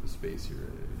you, the space you're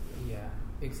in. Yeah,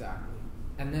 exactly.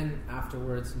 And then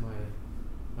afterwards,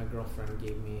 my girlfriend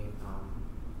gave me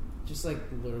just like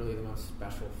literally the most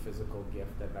special physical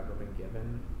gift I've ever been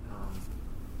given,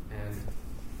 and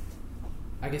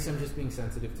I guess I'm just being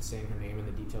sensitive to saying her name and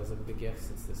the details of the gift,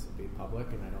 since this will be public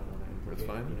and I don't want to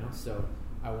implicate, so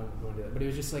I won't go into that. But it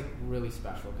was just like really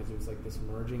special because it was like this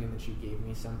merging, and then she gave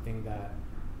me something that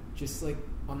just like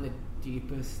on the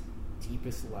deepest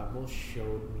level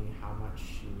showed me how much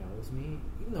she knows me,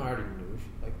 even though I already knew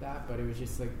she like that, but it was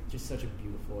just like such a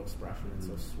beautiful expression and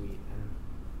so sweet.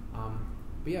 And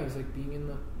but yeah, it was like being in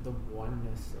the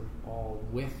oneness of all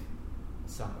with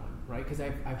someone, right? Because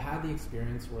I've had the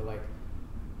experience where like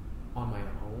on my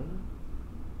own,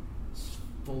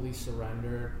 fully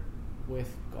surrendered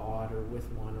with God or with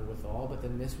one or with all, but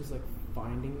then this was like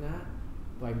finding that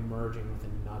by merging with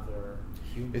another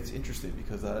human. It's interesting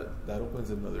because that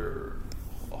opens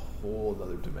a whole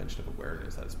other dimension of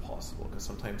awareness that is possible, because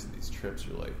sometimes in these trips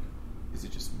you're like, is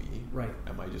it just me? Right.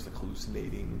 Am I just like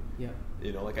hallucinating? Yeah.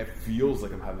 Like it feels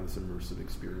like I'm having this immersive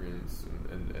experience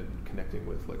and connecting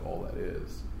with like all that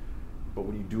is. But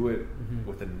when you do it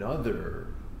with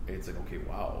another, it's like, okay,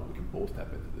 wow, we can both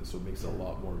tap into this. So it makes it a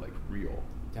lot more like real.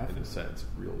 Definitely. In a sense.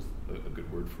 Real is a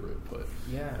good word for it. But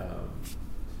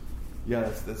yeah,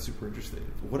 that's super interesting.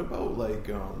 What about like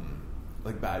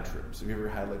bad trips? Have you ever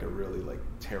had like a really like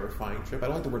terrifying trip? I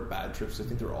don't like the word bad trips. I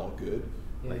think they're all good.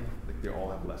 Yeah. Like they all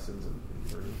have lessons and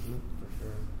learnings in it. For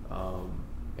sure.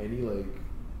 Any like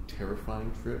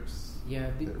terrifying trips? Yeah,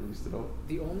 that really stood out?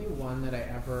 The only one that I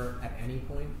ever at any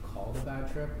point called a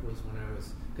bad trip was when I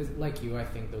was, because like you, I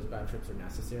think those bad trips are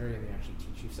necessary and they actually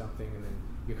teach you something, and then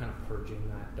you're kind of purging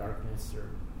that darkness or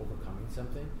overcoming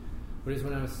something. But it was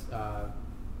when I was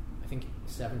I think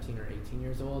 17 or 18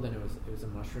 years old, and it was a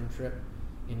mushroom trip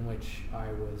in which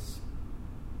I was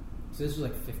so this was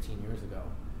like 15 years ago,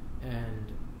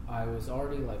 and I was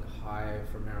already like high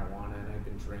for marijuana, and I'd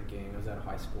been drinking. I was at a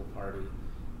high school party,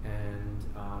 and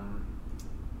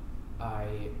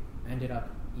I ended up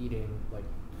eating like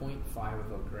 0.5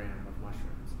 of a gram of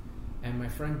mushrooms, and my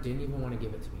friend didn't even want to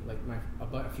give it to me. Like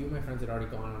a few of my friends had already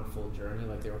gone on a full journey,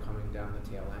 like they were coming down the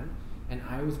tail end, and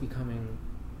I was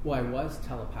I was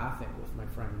telepathic with my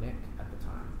friend Nick at the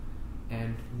time,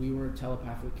 and we were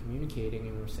telepathically communicating,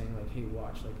 and we were saying like, hey,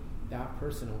 watch, like that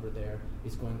person over there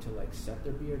is going to like set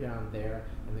their beer down there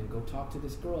and then go talk to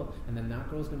this girl, and then that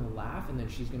girl's going to laugh, and then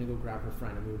she's going to go grab her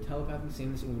friend. And we were telepathically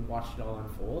saying this, and we watched it all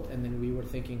unfold, and then we were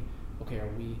thinking, okay,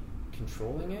 are we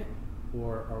controlling it,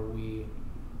 or are we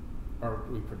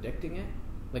predicting it?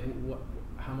 Like,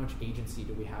 how much agency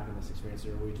do we have in this experience,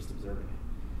 or are we just observing it?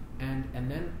 And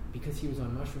then, because he was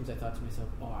on mushrooms, I thought to myself,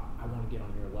 oh, I want to get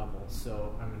on your level,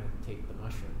 so I'm going to take the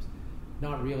mushrooms.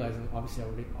 Not realizing, obviously, I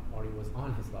already was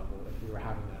on his level if we were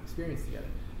having that experience together.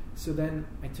 So then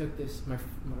I took this, my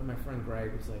friend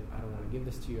Greg was like, I don't want to give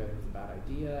this to you, I think it's a bad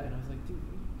idea. And I was like, dude,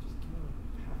 just give me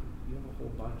like half, you have a whole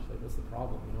bunch, like what's the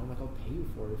problem? You know, I'm like, I'll pay you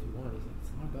for it if you want. He's like,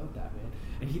 it's not about that, man.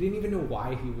 And he didn't even know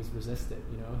why he was resistant,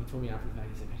 you know. He told me after the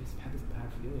fact, he's like, I just had this bad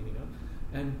feeling, you know.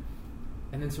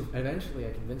 And then so eventually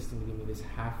I convinced him to give me this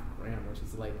half gram, which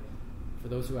is like, for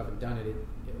those who haven't done it,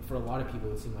 for a lot of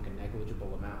people it seemed like a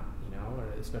negligible amount, you know, or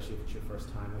especially if it's your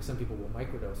first time. Like some people will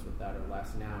microdose with that or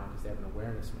less now because they have an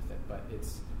awareness with it, but it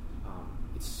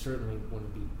certainly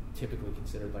wouldn't be typically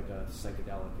considered like a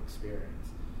psychedelic experience.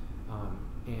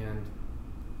 And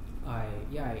I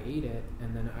ate it,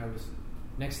 and then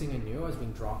next thing I knew, I was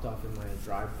being dropped off in my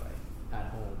driveway at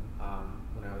home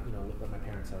when I lived at my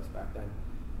parents' house back then.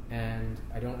 And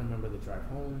I don't remember the drive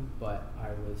home, but I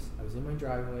was in my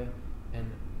driveway, and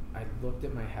I looked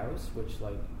at my house, which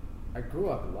like I grew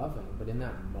up loving, but in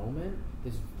that moment,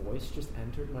 this voice just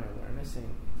entered my awareness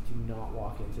saying, "Do not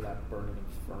walk into that burning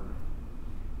inferno."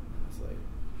 And I was like,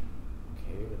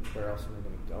 okay, but where else am I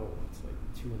going to go? It's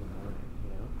like 2 a.m, you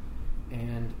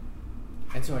know,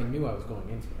 and so I knew I was going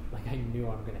into it. Like I knew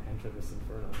I'm going to enter this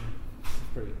inferno. It's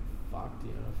pretty fucked,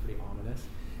 you know, pretty ominous,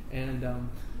 and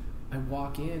I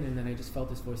walk in, and then I just felt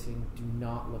this voice saying, "Do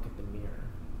not look at the mirror."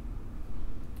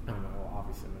 I don't know, well,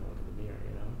 obviously I'm going to look at the mirror,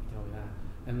 you know, tell me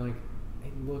that. And like, I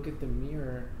look at the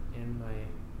mirror in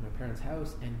my parents'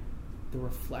 house, and the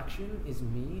reflection is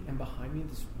me, and behind me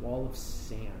this wall of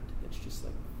sand that's just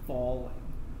like falling.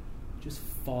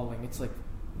 It's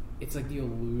like the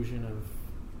illusion of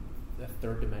the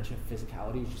third dimension of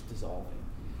physicality is just dissolving.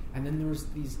 And then there was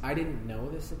these, I didn't know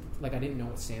this, I didn't know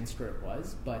what Sanskrit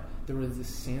was, but there was this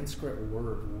Sanskrit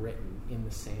word written in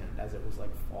the sand as it was like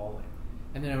falling.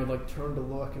 And then I would like turn to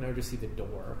look, and I would just see the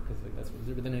door, because like that's what it was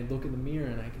there. But then I'd look in the mirror,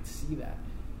 and I could see that.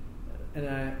 And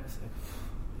I was like,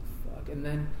 fuck. And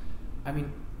then, I mean,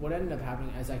 what ended up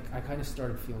happening is I kind of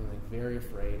started feeling like very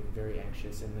afraid, very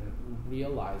anxious, and then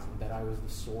realizing that I was the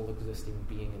sole existing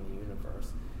being in the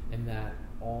universe, and that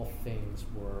all things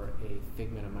were a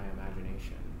figment of my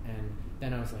imagination. And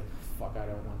then I was like, fuck, I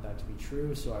don't want that to be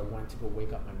true, so I went to go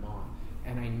wake up my mom.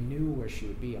 And I knew where she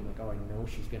would be. I'm like, oh, I know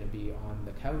she's going to be on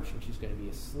the couch, and she's going to be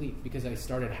asleep, because I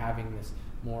started having this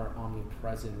more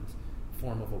omnipresent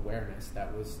form of awareness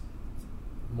that was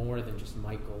more than just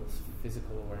Michael's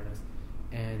physical awareness.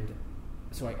 And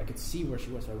so I could see where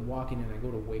she was. So I walk in, and I go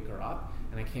to wake her up,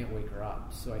 and I can't wake her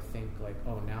up. So I think like,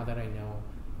 oh, now that I know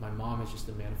my mom is just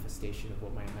a manifestation of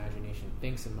what my imagination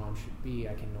thinks a mom should be,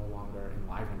 I can no longer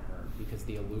enliven her because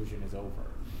the illusion is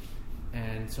over.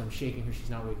 And so I'm shaking her, she's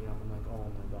not waking up. I'm like, oh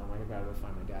my God, I gotta go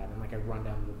find my dad. And like I run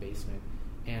down to the basement,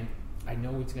 and I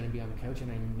know he's gonna be on the couch,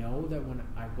 and I know that when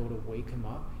I go to wake him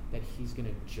up, that he's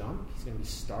gonna jump, he's gonna be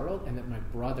startled, and that my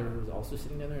brother, who's also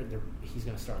sitting down there, he's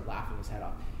gonna start laughing his head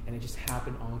off. And it just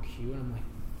happened on cue, and I'm like,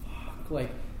 fuck.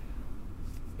 Like,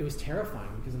 it was terrifying,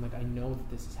 because I'm like, I know that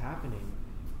this is happening.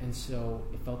 And so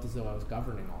it felt as though I was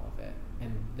governing all of it.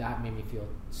 And that made me feel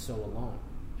so alone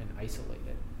and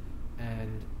isolated.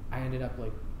 And I ended up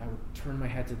like, I would turn my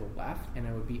head to the left, and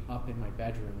I would be up in my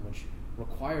bedroom, which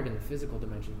required in the physical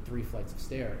dimension 3 flights of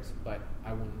stairs, but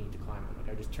I wouldn't need to climb them. Like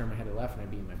I just turn my head to the left, and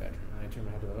I'd be in my bedroom. And I turn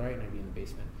my head to the right, and I'd be in the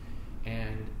basement.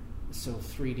 And so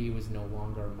 3D was no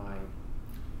longer my...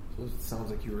 So it sounds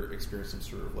like you were experiencing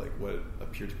sort of like what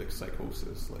appeared to be like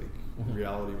psychosis. Like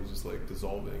reality was just like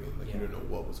dissolving, and like you didn't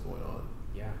know what was going on.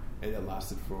 Yeah. And it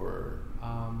lasted for...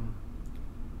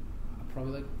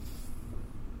 probably like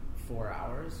 4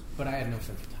 hours, but I had no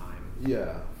sense of time.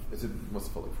 Yeah. It must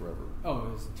have felt like forever. Oh,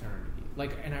 it was eternity.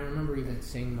 Like, and I remember even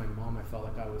saying to my mom, I felt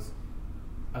like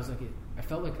I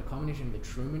felt like a combination of the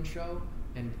Truman Show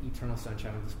and Eternal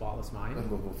Sunshine of the Spotless Mind. I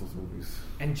love both those movies.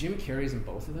 And Jim Carrey's in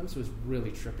both of them, so it's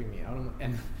really tripping me out.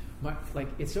 And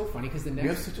it's so funny because the next... We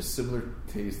have such a similar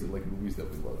taste in like movies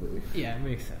that we love. Yeah, it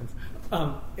makes sense.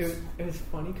 It was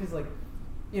funny because I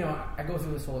go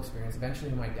through this whole experience.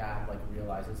 Eventually, my dad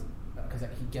realizes, because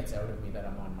he gets out of me that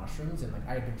I'm on mushrooms, and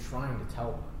I had been trying to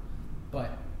tell him,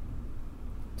 but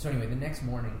so anyway, the next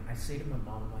morning I say to my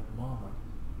mom, I'm like, Mom,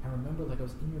 I remember I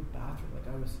was in your bathroom,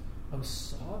 I was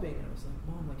sobbing, and I was like,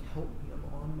 Mom, help me, I'm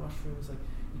on mushrooms, I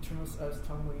was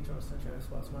talking about Eternal Sunshine of the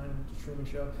Spotless Mind and the Truman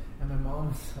Show, and my mom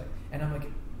was like, and I'm like,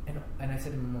 and I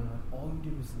said to my mom, all you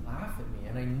did was laugh at me,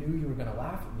 and I knew you were going to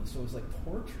laugh at me, so it was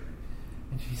torture.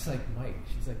 And she's like, Mike,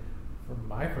 from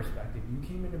my perspective, you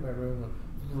came into my room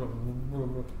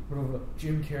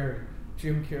Jim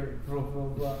Carrey, blah, blah,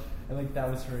 blah. And that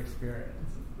was her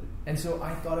experience. And so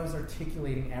I thought I was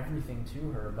articulating everything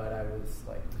to her, but I was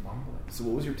mumbling. So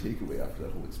what was your takeaway after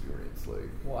that whole experience?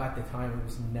 Well, at the time, it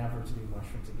was never to do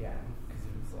mushrooms again, because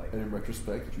it was And in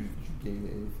retrospect, did you gain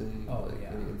anything?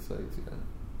 Any insights? Yeah.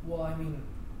 Well, I mean,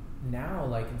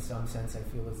 now, in some sense, I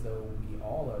feel as though we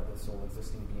all are the sole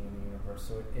existing being in the universe.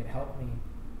 So it helped me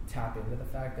tap into the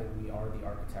fact that we are the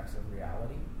architects of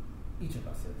reality. Each of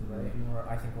us is, right? And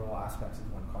I think we're all aspects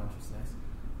of one consciousness.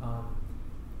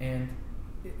 And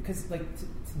because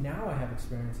now I have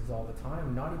experiences all the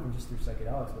time, not even just through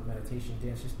psychedelics, but meditation,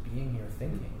 dance, just being here,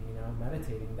 thinking,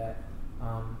 meditating, that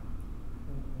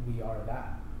we are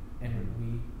that, and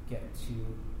we get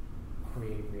to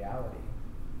create reality.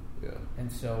 Yeah.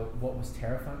 And so what was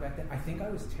terrifying back then, I think I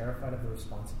was terrified of the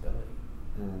responsibility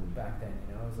back then.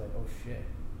 I was like, oh shit,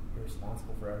 you're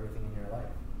responsible for everything in your life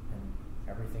and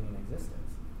everything in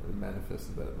existence. And it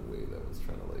manifested that in a way that was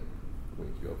trying to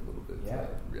wake you up a little bit to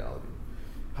that reality.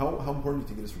 How important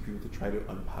do you think it is for people to try to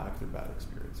unpack their bad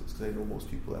experiences? Because I know most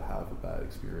people that have a bad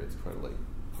experience try to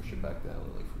push it back down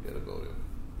and forget about it.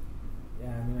 Yeah,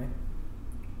 I mean,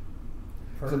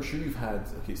 because I'm sure you've had,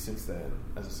 since then,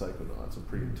 as a psychonaut, some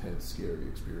pretty intense, scary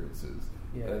experiences.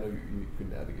 Yeah. And I know you can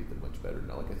navigate them much better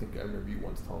now. I think I remember you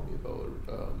once telling me about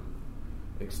an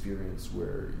experience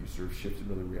where you sort of shifted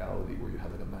another reality where you had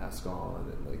a mask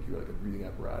on and you're a breathing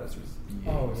apparatus or beings.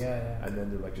 Oh, yeah. And then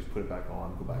they're just put it back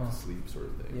on, go back to sleep sort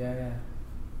of thing. Yeah.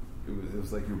 It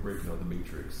was like you were breaking out the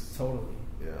Matrix. Totally.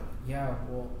 Yeah. Yeah,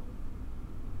 well...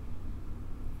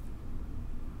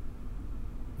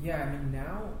 Yeah, I mean,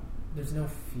 now there's no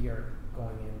fear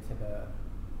going into the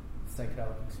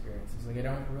psychedelic experiences. I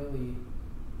don't really...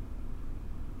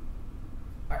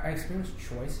 I experience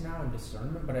choice now and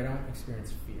discernment, but I don't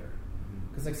experience fear.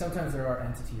 Because sometimes there are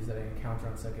entities that I encounter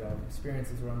on psychedelic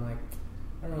experiences where I'm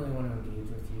I don't really want to engage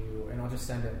with you, and I'll just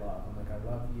send it love. I'm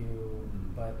I love you,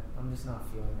 but I'm just not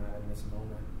feeling that in this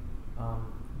moment.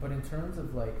 But in terms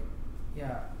of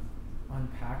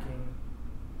unpacking,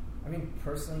 I mean,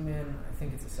 personally, man, I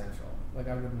think it's essential.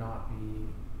 I would not be,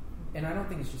 and I don't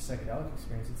think it's just psychedelic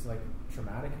experience. It's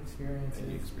traumatic experiences.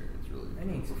 Any experience, really.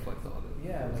 Any experience. Reflect on it.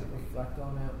 Yeah, reflect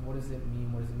on it. What does it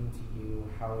mean? What does it mean to you?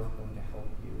 How is it going to help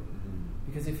you?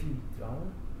 Because if you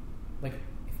don't,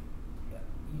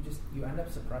 you end up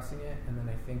suppressing it, and then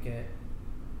I think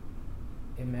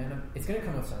it's going to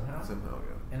come up somehow. Somehow,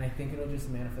 yeah. And I think it'll just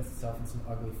manifest itself in some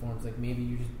ugly forms. Maybe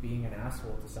you just being an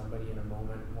asshole to somebody in a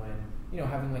moment when,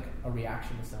 having a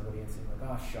reaction to somebody and saying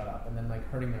oh, shut up, and then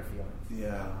hurting their feelings.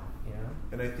 Yeah.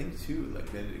 And I think too,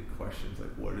 then it questions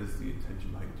what is the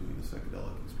intention behind doing the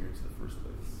psychedelic experience in the first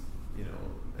place?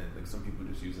 And some people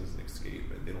just use it as an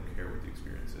escape and they don't care what the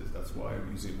experience is. That's why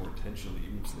I'm using it more intentionally.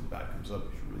 Even if something bad comes up,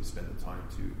 you should really spend the time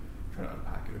to try to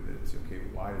unpack it a bit and say, okay,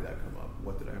 why did that come up?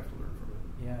 What did I have to learn from it?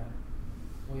 Yeah.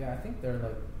 Well, yeah, I think they're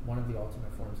one of the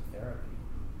ultimate forms of therapy.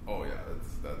 Oh yeah,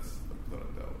 that's without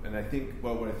a doubt. And I think,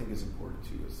 what I think is important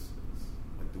too is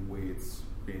the way it's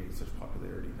gaining such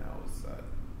popularity now is that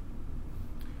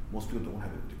most people don't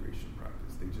have an integration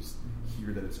practice. They just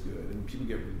hear that it's good, and people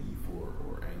get relief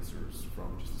or answers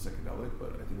from just a psychedelic.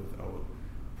 But I think without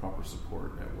proper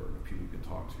support network, people you can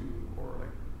talk to, or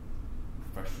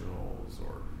professionals,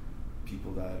 or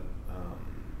people that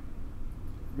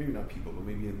maybe not people, but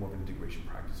maybe more of an integration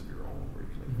practice of your own, where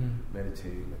you can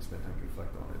meditate and spend time to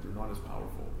reflect on it. They're not as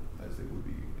powerful as they would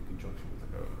be in conjunction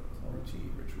with a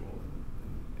routine, ritual,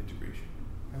 and integration.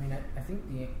 I mean, I think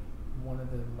one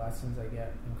of the lessons I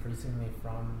get increasingly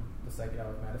from the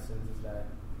psychedelic medicines is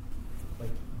that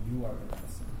you are the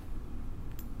medicine.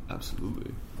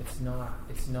 Absolutely. It's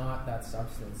not that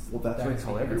substance. Well, that's what I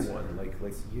tell everyone.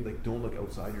 Don't look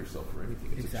outside yourself for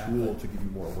anything. It's a tool to give you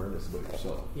more awareness about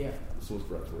yourself. Yeah. So is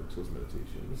breathwork. So is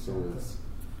meditation. So is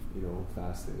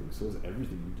fasting. So is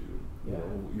everything you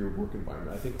do. Your work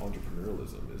environment. I think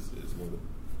entrepreneurialism is one of the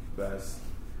best,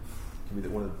 can be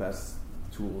one of the best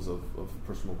tools of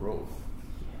personal growth.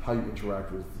 How you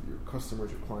interact with your customers,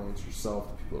 your clients,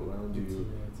 yourself, the people around you,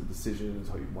 the decisions,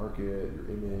 how you market, your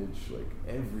image, like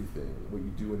everything, what you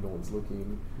do when no one's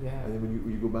looking. Yeah. And then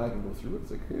when you go back and go through it,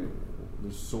 it's like, hey,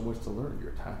 there's so much to learn.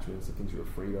 Your attachments, the things you're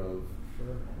afraid of.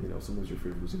 Sure. You know, sometimes you're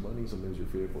afraid of losing money, sometimes you're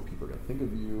afraid of what people are going to think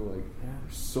of you. Like,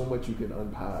 there's so much you can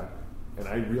unpack. And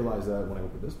I realized that when I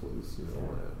opened this place, you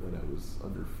know, when I was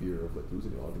under fear of like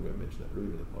losing it all. I think I mentioned that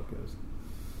earlier in the podcast.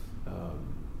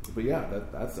 But yeah,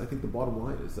 that's I think the bottom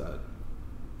line is that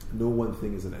no one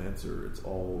thing is an answer. It's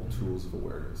all tools of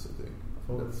awareness. I think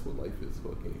that's what life is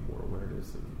about: gaining more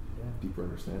awareness and deeper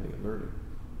understanding and learning.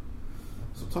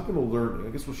 So talking about learning,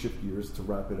 I guess we'll shift gears to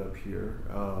wrap it up here.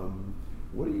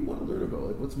 What do you want to learn about?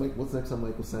 Like, what's next on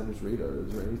Michael Sanders' radar?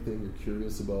 Is there anything you're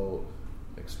curious about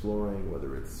exploring?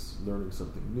 Whether it's learning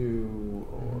something new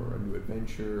or a new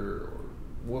adventure,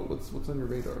 or what's on your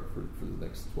radar for the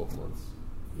next 12 months?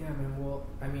 Yeah, man. Well,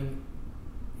 I mean,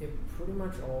 it pretty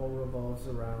much all revolves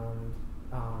around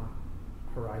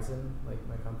Horizon, like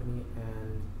my company,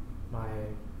 and my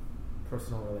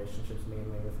personal relationships,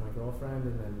 mainly with my girlfriend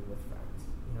and then with friends,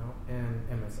 you know,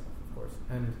 and myself, of course.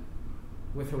 And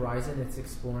with Horizon, it's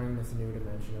exploring this new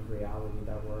dimension of reality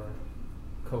that we're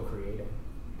co-creating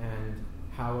and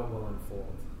how it will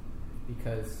unfold.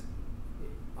 Because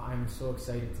I'm so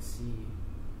excited to see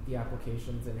the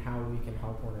applications and how we can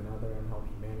help one another and help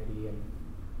humanity and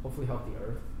hopefully help the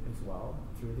earth as well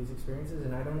through these experiences.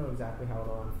 And I don't know exactly how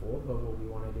it'll unfold, but what we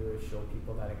want to do is show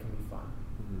people that it can be fun.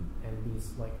 And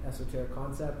these like esoteric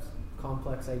concepts,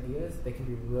 complex ideas, they can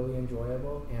be really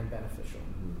enjoyable and beneficial.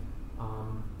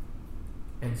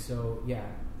 And so, yeah,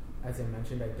 as I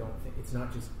mentioned, I don't think it's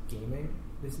not just gaming,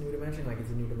 this new dimension. Like, it's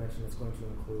a new dimension that's going to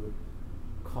include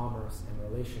commerce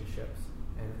and relationships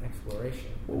and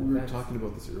exploration. Well, we were talking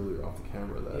about this earlier off the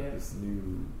camera, that this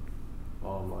new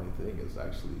online thing is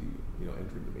actually, you know,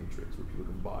 entering the matrix, where people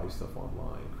can buy stuff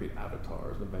online, create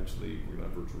avatars, and eventually we're going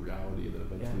to have virtual reality, and then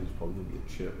eventually there's probably going to be a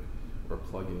chip or a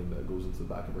plug-in that goes into the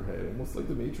back of our head, almost like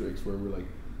the Matrix, where we're like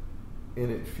in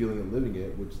it, feeling and living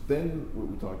it, which then what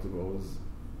we talked about was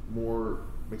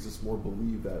makes us more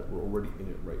believe that we're already in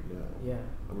it right now. Yeah.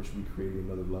 And we should be creating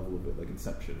another level of it, like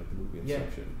Inception, like the movie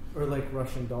Inception. Or like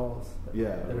Russian dolls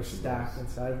that are stacked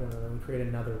inside of them, and then we create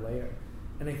another layer.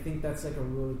 And I think that's like a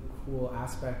really cool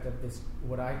aspect of this,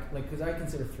 what I like, because I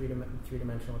consider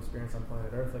three-dimensional experience on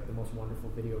planet Earth like the most wonderful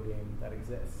video game that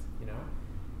exists, you know?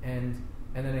 And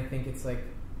then I think it's like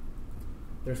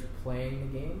there's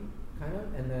playing the game, kind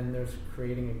of, and then there's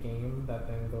creating a game that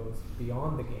then goes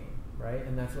beyond the game, right?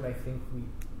 And that's what I think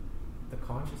the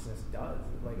consciousness does,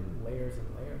 like layers and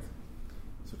layers.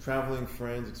 So traveling,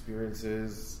 friends,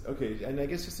 experiences. Okay, and I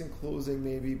guess just in closing,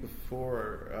 maybe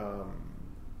before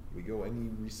we go, any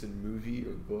recent movie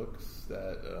or books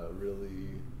that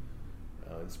really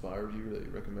inspired you, that you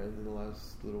recommend in the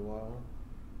last little while?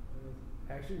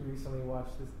 I actually recently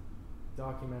watched this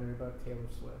documentary about Taylor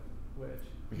Swift,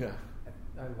 which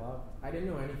I loved. I didn't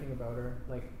know anything about her.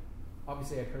 Like,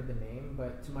 obviously I'd heard the name,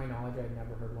 but to my knowledge I'd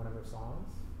never heard one of her songs.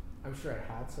 I'm sure I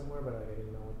had somewhere, but I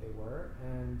didn't know what they were.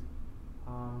 And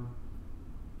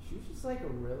she was just like a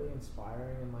really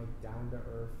inspiring and like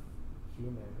down-to-earth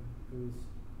human who's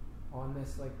on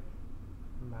this like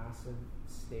massive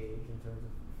stage in terms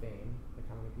of fame, like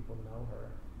how many people know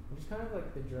her, and just kind of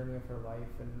like the journey of her life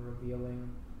and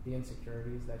revealing the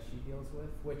insecurities that she deals with,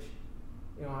 which,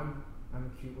 you know, I'm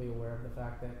acutely aware of the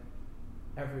fact that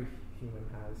every human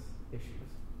has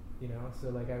issues, you know, so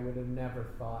like I would have never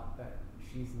thought that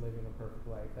she's living a perfect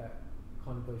life, that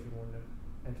contemplation wouldn't have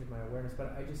entered my awareness,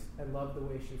 but I love the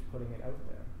way she's putting it out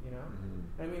there, you know?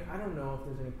 I mean, I don't know if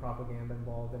there's any propaganda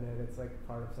involved in it, it's like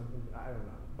part of something, I don't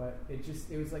know, but it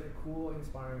was like a cool,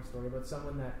 inspiring story about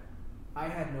someone that I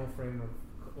had no frame of,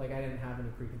 like I didn't have any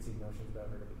preconceived notions about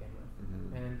her to begin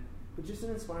with, but just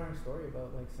an inspiring story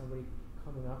about like somebody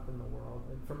coming up in the world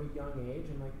and from a young age,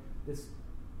 and like this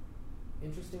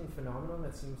interesting phenomenon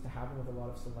that seems to happen with a lot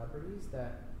of celebrities,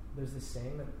 that there's this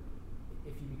saying that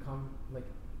if you become like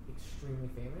extremely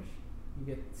famous, you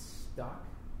get stuck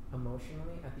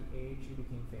emotionally at the age you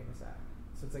became famous at.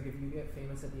 So it's like if you get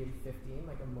famous at the age of 15,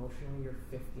 like emotionally you're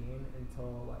 15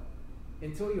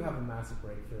 until you have a massive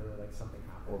breakthrough or like something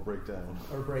happens. Or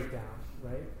breakdown,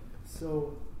 right?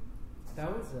 So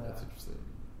that was that's interesting.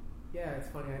 Yeah, it's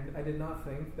funny. I did not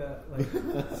think that like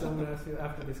someone asked me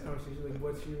after this conversation, like,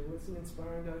 what's an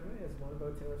inspiring documentary? It's one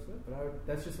about Taylor Swift, but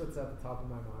that's just what's at the top of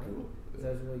my mind. Cool.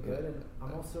 That was really good, and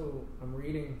I'm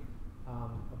reading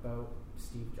about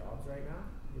Steve Jobs right now,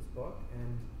 his book,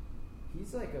 and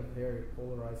he's like a very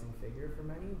polarizing figure for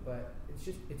many, but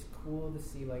it's cool to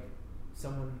see like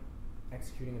someone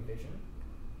executing a vision,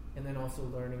 and then also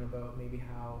learning about maybe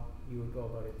how you would go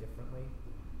about it differently,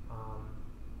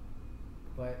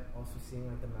 but also seeing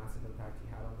like the massive impact he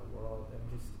had on the world,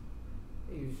 and just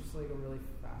he was just like a really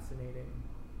fascinating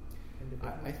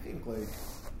individual. I think like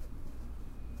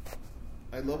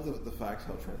I love the fact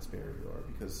how transparent you are,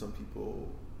 because some people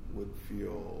would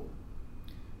feel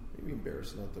maybe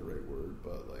embarrassed, not the right word,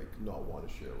 but like not want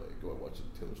to share like, I watched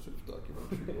a Taylor Swift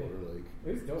documentary or like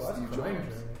Steve Jobs.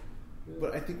 Yeah.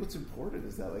 But I think what's important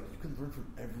is that like you can learn from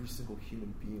every single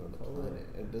human being on the planet,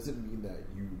 and it doesn't mean that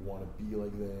you want to be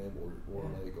like them or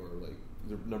like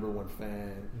their number one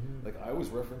fan. Mm-hmm. Like I always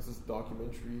reference this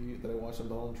documentary that I watched on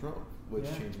Donald Trump, which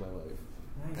changed my life.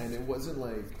 Nice. And it wasn't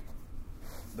like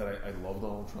that I love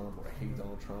Donald Trump or I hate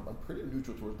Donald Trump. I'm pretty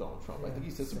neutral towards Donald Trump. I think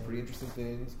he said some pretty interesting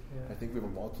things. I think we have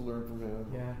a lot to learn from him.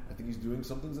 I think he's doing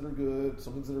some things that are good,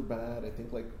 some things that are bad. I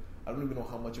think like I don't even know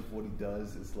how much of what he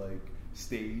does is like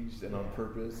staged and on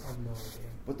purpose. I have no idea.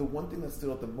 But the one thing that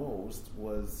stood out the most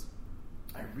was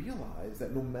I realized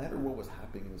that no matter what was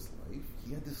happening in his life,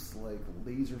 he had this like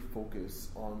laser focus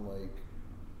on like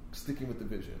sticking with the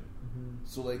vision.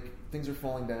 So like things are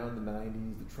falling down, the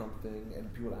 90s, the Trump thing,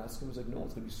 and people would ask him, he's like, no,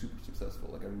 it's going to be super successful.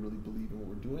 Like I really believe in what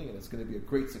we're doing, and it's going to be a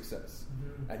great success.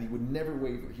 And he would never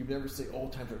waver. He would never say, oh,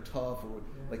 times are tough, or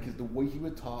like the way he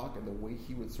would talk and the way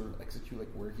he would sort of execute like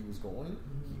where he was going,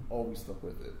 he always stuck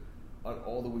with it.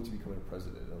 All the way to becoming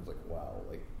president. And I was like, wow,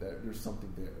 like there's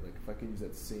something there. Like if I can use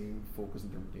that same focus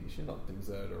and determination on things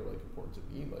that are like important to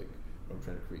me, like what I'm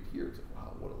trying to create here, it's like,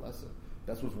 wow, what a lesson.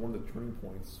 That was one of the turning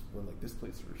points when like this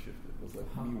place sort of shifted. It was like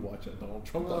me watching a Donald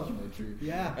Trump documentary,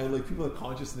 and like people in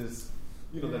consciousness,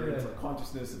 you know, that are into like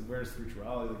consciousness and awareness,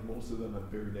 spirituality. Like most of them have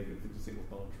very negative things to say about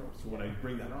Donald Trump. So when I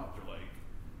bring that up, they're like,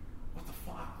 "What the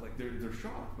fuck?" Like they're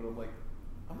shocked. But I'm like,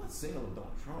 I'm not saying I love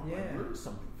Donald Trump. I learned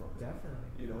something from him.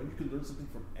 Definitely. You know, and you can learn something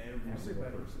from every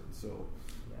single person. So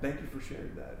thank you for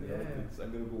sharing that. You know, I'm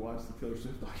going to go watch the Taylor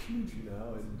Swift documentary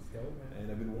now, and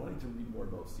I've been wanting to read more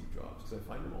about Steve Jobs because I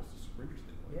find him also super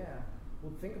interesting. Yeah.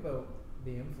 Well, think about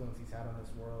the influence he's had on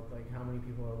this world. Like how many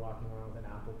people are walking around with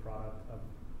an Apple product of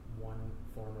one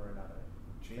form or another.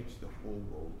 Changed the whole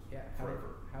world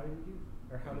forever. How did he do?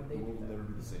 Or how did they do that? The world will never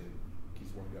be the same.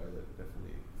 He's one guy that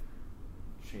definitely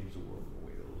changed the world in a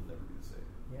way that will never be the same.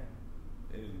 Yeah.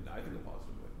 And I think a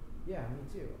positive way. Yeah, me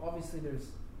too. Obviously,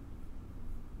 there's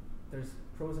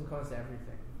pros and cons to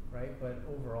everything, right? But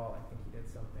overall, I think he did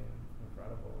something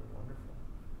incredible and wonderful.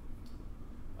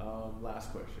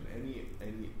 Last question: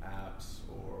 any apps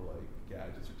or like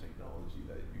gadgets or technology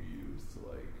that you use to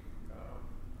like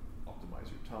optimize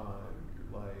your time,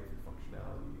 your life, your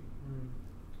functionality?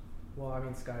 Well, I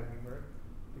mean, Skyweaver,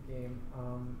 the game.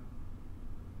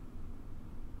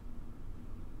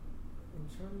 In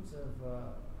terms of,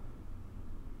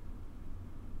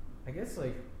 I guess,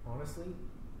 like, honestly,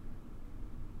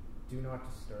 do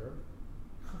not disturb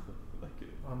like it.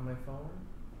 on my phone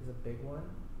is a big one.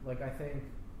 Like, I think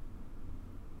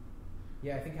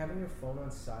having your phone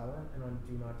on silent and on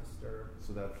do not disturb.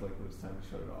 So that's like when it's time to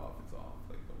shut it off, it's off.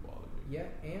 Like, don't bother me. Yeah,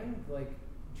 and like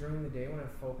during the day when I'm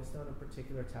focused on a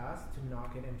particular task, to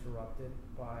not get interrupted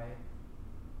by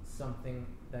something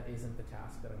that isn't the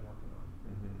task that I'm working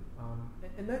on.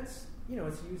 And that's, you know,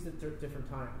 it's used at different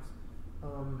times.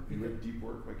 You read Deep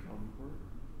Work by Cal Newport?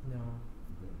 No.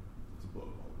 Okay. It's a book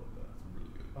all about that. It's really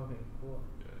good. Okay, cool.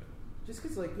 Yeah. Just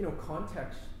because, like, you know,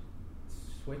 context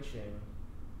switching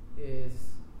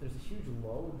there's a huge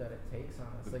load that it takes on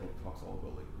us. The book talks all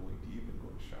about like going deep and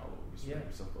going shallow. You spread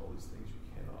yourself to all these things, you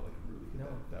cannot like really get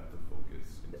that depth of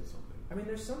focus into something. I mean,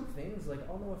 there's some things like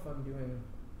I'll know if I'm doing,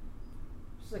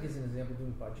 just like as an example,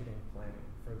 doing budgeting planning,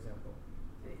 for example.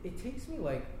 It takes me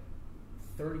like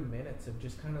 30 minutes of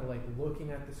just kind of like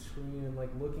looking at the screen and like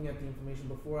looking at the information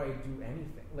before I do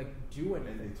anything. Like do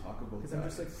anything. And they talk about because I'm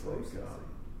just like processing.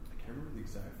 I can't remember the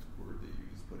exact word they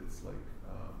use, but it's like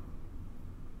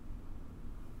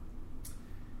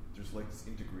there's like this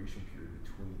integration period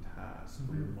between tasks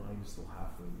where your mind is still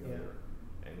halfway in the other,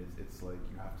 and it's like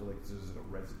you have to like there's a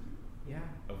residue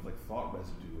of like thought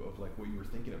residue of like what you were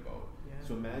thinking about.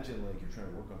 So imagine like you're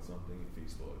trying to work on something in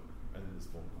Facebook, and then this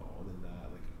phone call, and then that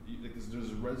like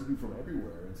there's a residue from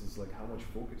everywhere. It's just like how much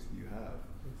focus do you have?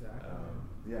 Exactly.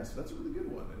 So that's a really good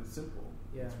one, and it's simple.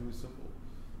 It's really simple.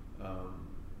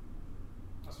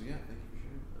 So yeah, thank you for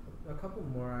sharing that. A couple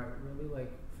more I really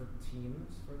like for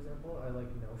Teams, for example. I like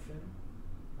Notion.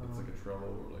 It's like a Trello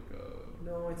or like a...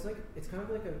 No, it's kind of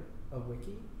like a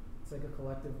wiki. It's like a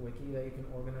collective wiki that you can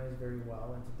organize very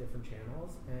well into different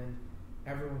channels, and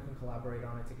everyone can collaborate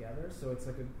on it together. So it's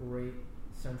like a great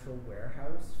central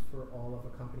warehouse for all of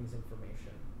a company's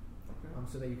information,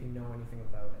 so that you can know anything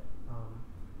about it.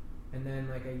 And then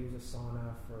like I use a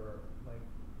sauna for like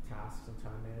tasks and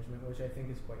time management, which I think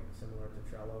is quite similar to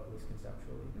Trello, at least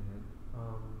conceptually.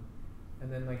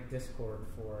 And then like Discord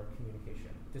for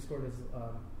communication. Discord is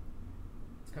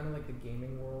it's kind of like the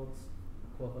gaming world's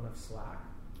equivalent of Slack.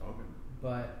 Okay.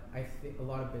 But I think a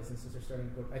lot of businesses are starting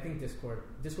to go. I think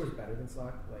Discord's better than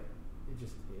Slack. Like it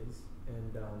just is,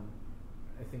 and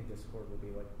I think Discord will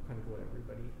be like kind of what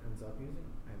everybody ends up using,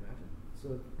 I imagine.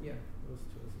 So yeah, those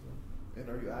tools as well. And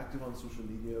are you active on social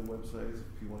media websites?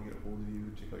 If you want to get a hold of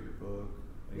you, check out your book.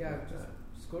 Yeah,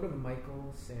 just go to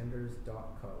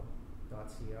michaelsanders.co,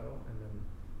 and then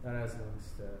that has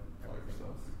links to everything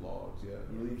else. Blogs, yeah.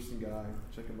 Really interesting guy.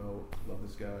 Check him out. Love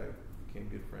this guy. Became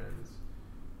good friends.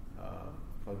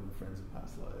 Probably been friends in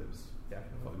past lives.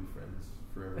 Definitely. Probably be friends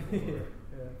forever.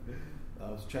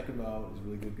 Yeah. So check him out. He's a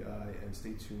really good guy. And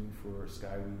stay tuned for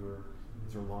Skyweaver.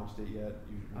 Is there a launch date yet?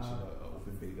 You mentioned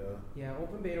open beta. Yeah,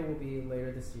 open beta will be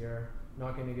later this year.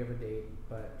 Not going to give a date,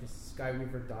 but just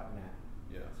skyweaver.net.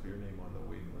 Yeah, so your name on the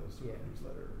waiting list or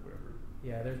newsletter or whatever.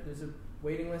 Yeah, there's a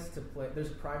waiting list to play.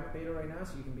 There's a private beta right now,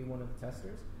 so you can be one of the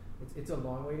testers. It's a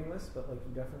long waiting list, but like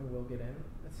you definitely will get in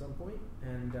at some point.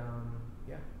 And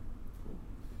yeah, cool.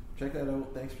 Check that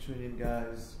out. Thanks for tuning in,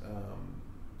 guys.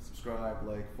 Subscribe,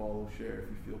 like, follow, share if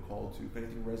you feel called to. If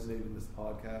anything resonated in this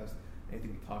podcast,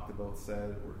 anything we talked about,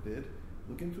 said, or did,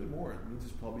 look into it more. It means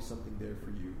there's probably something there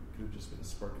for you. It could have just been a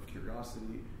spark of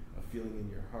curiosity, a feeling in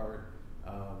your heart.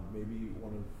 Maybe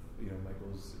one of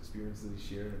Michael's experiences that he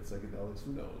shared in psychedelics.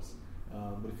 Who knows?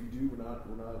 But if you do, we're not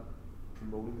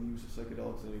promoting the use of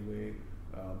psychedelics in any way.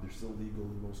 They're still legal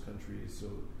in most countries, so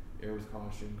err with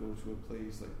caution. Go to a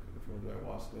place like if you want to do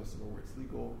ayahuasca, somewhere where it's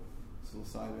legal.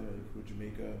 Psilocybin, or you can go to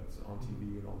Jamaica. It's on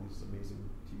TV and all these amazing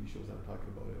TV shows that are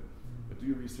talking about it. But do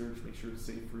your research. Make sure it's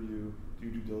safe for you. Do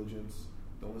your due diligence.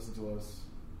 Don't listen to us.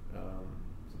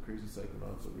 Some crazy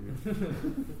psychonauts over here.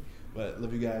 But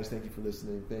love you guys. Thank you for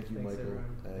listening. Thank you, Thanks, Michael.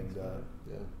 everyone. And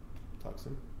Thanks, talk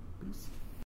soon. Peace.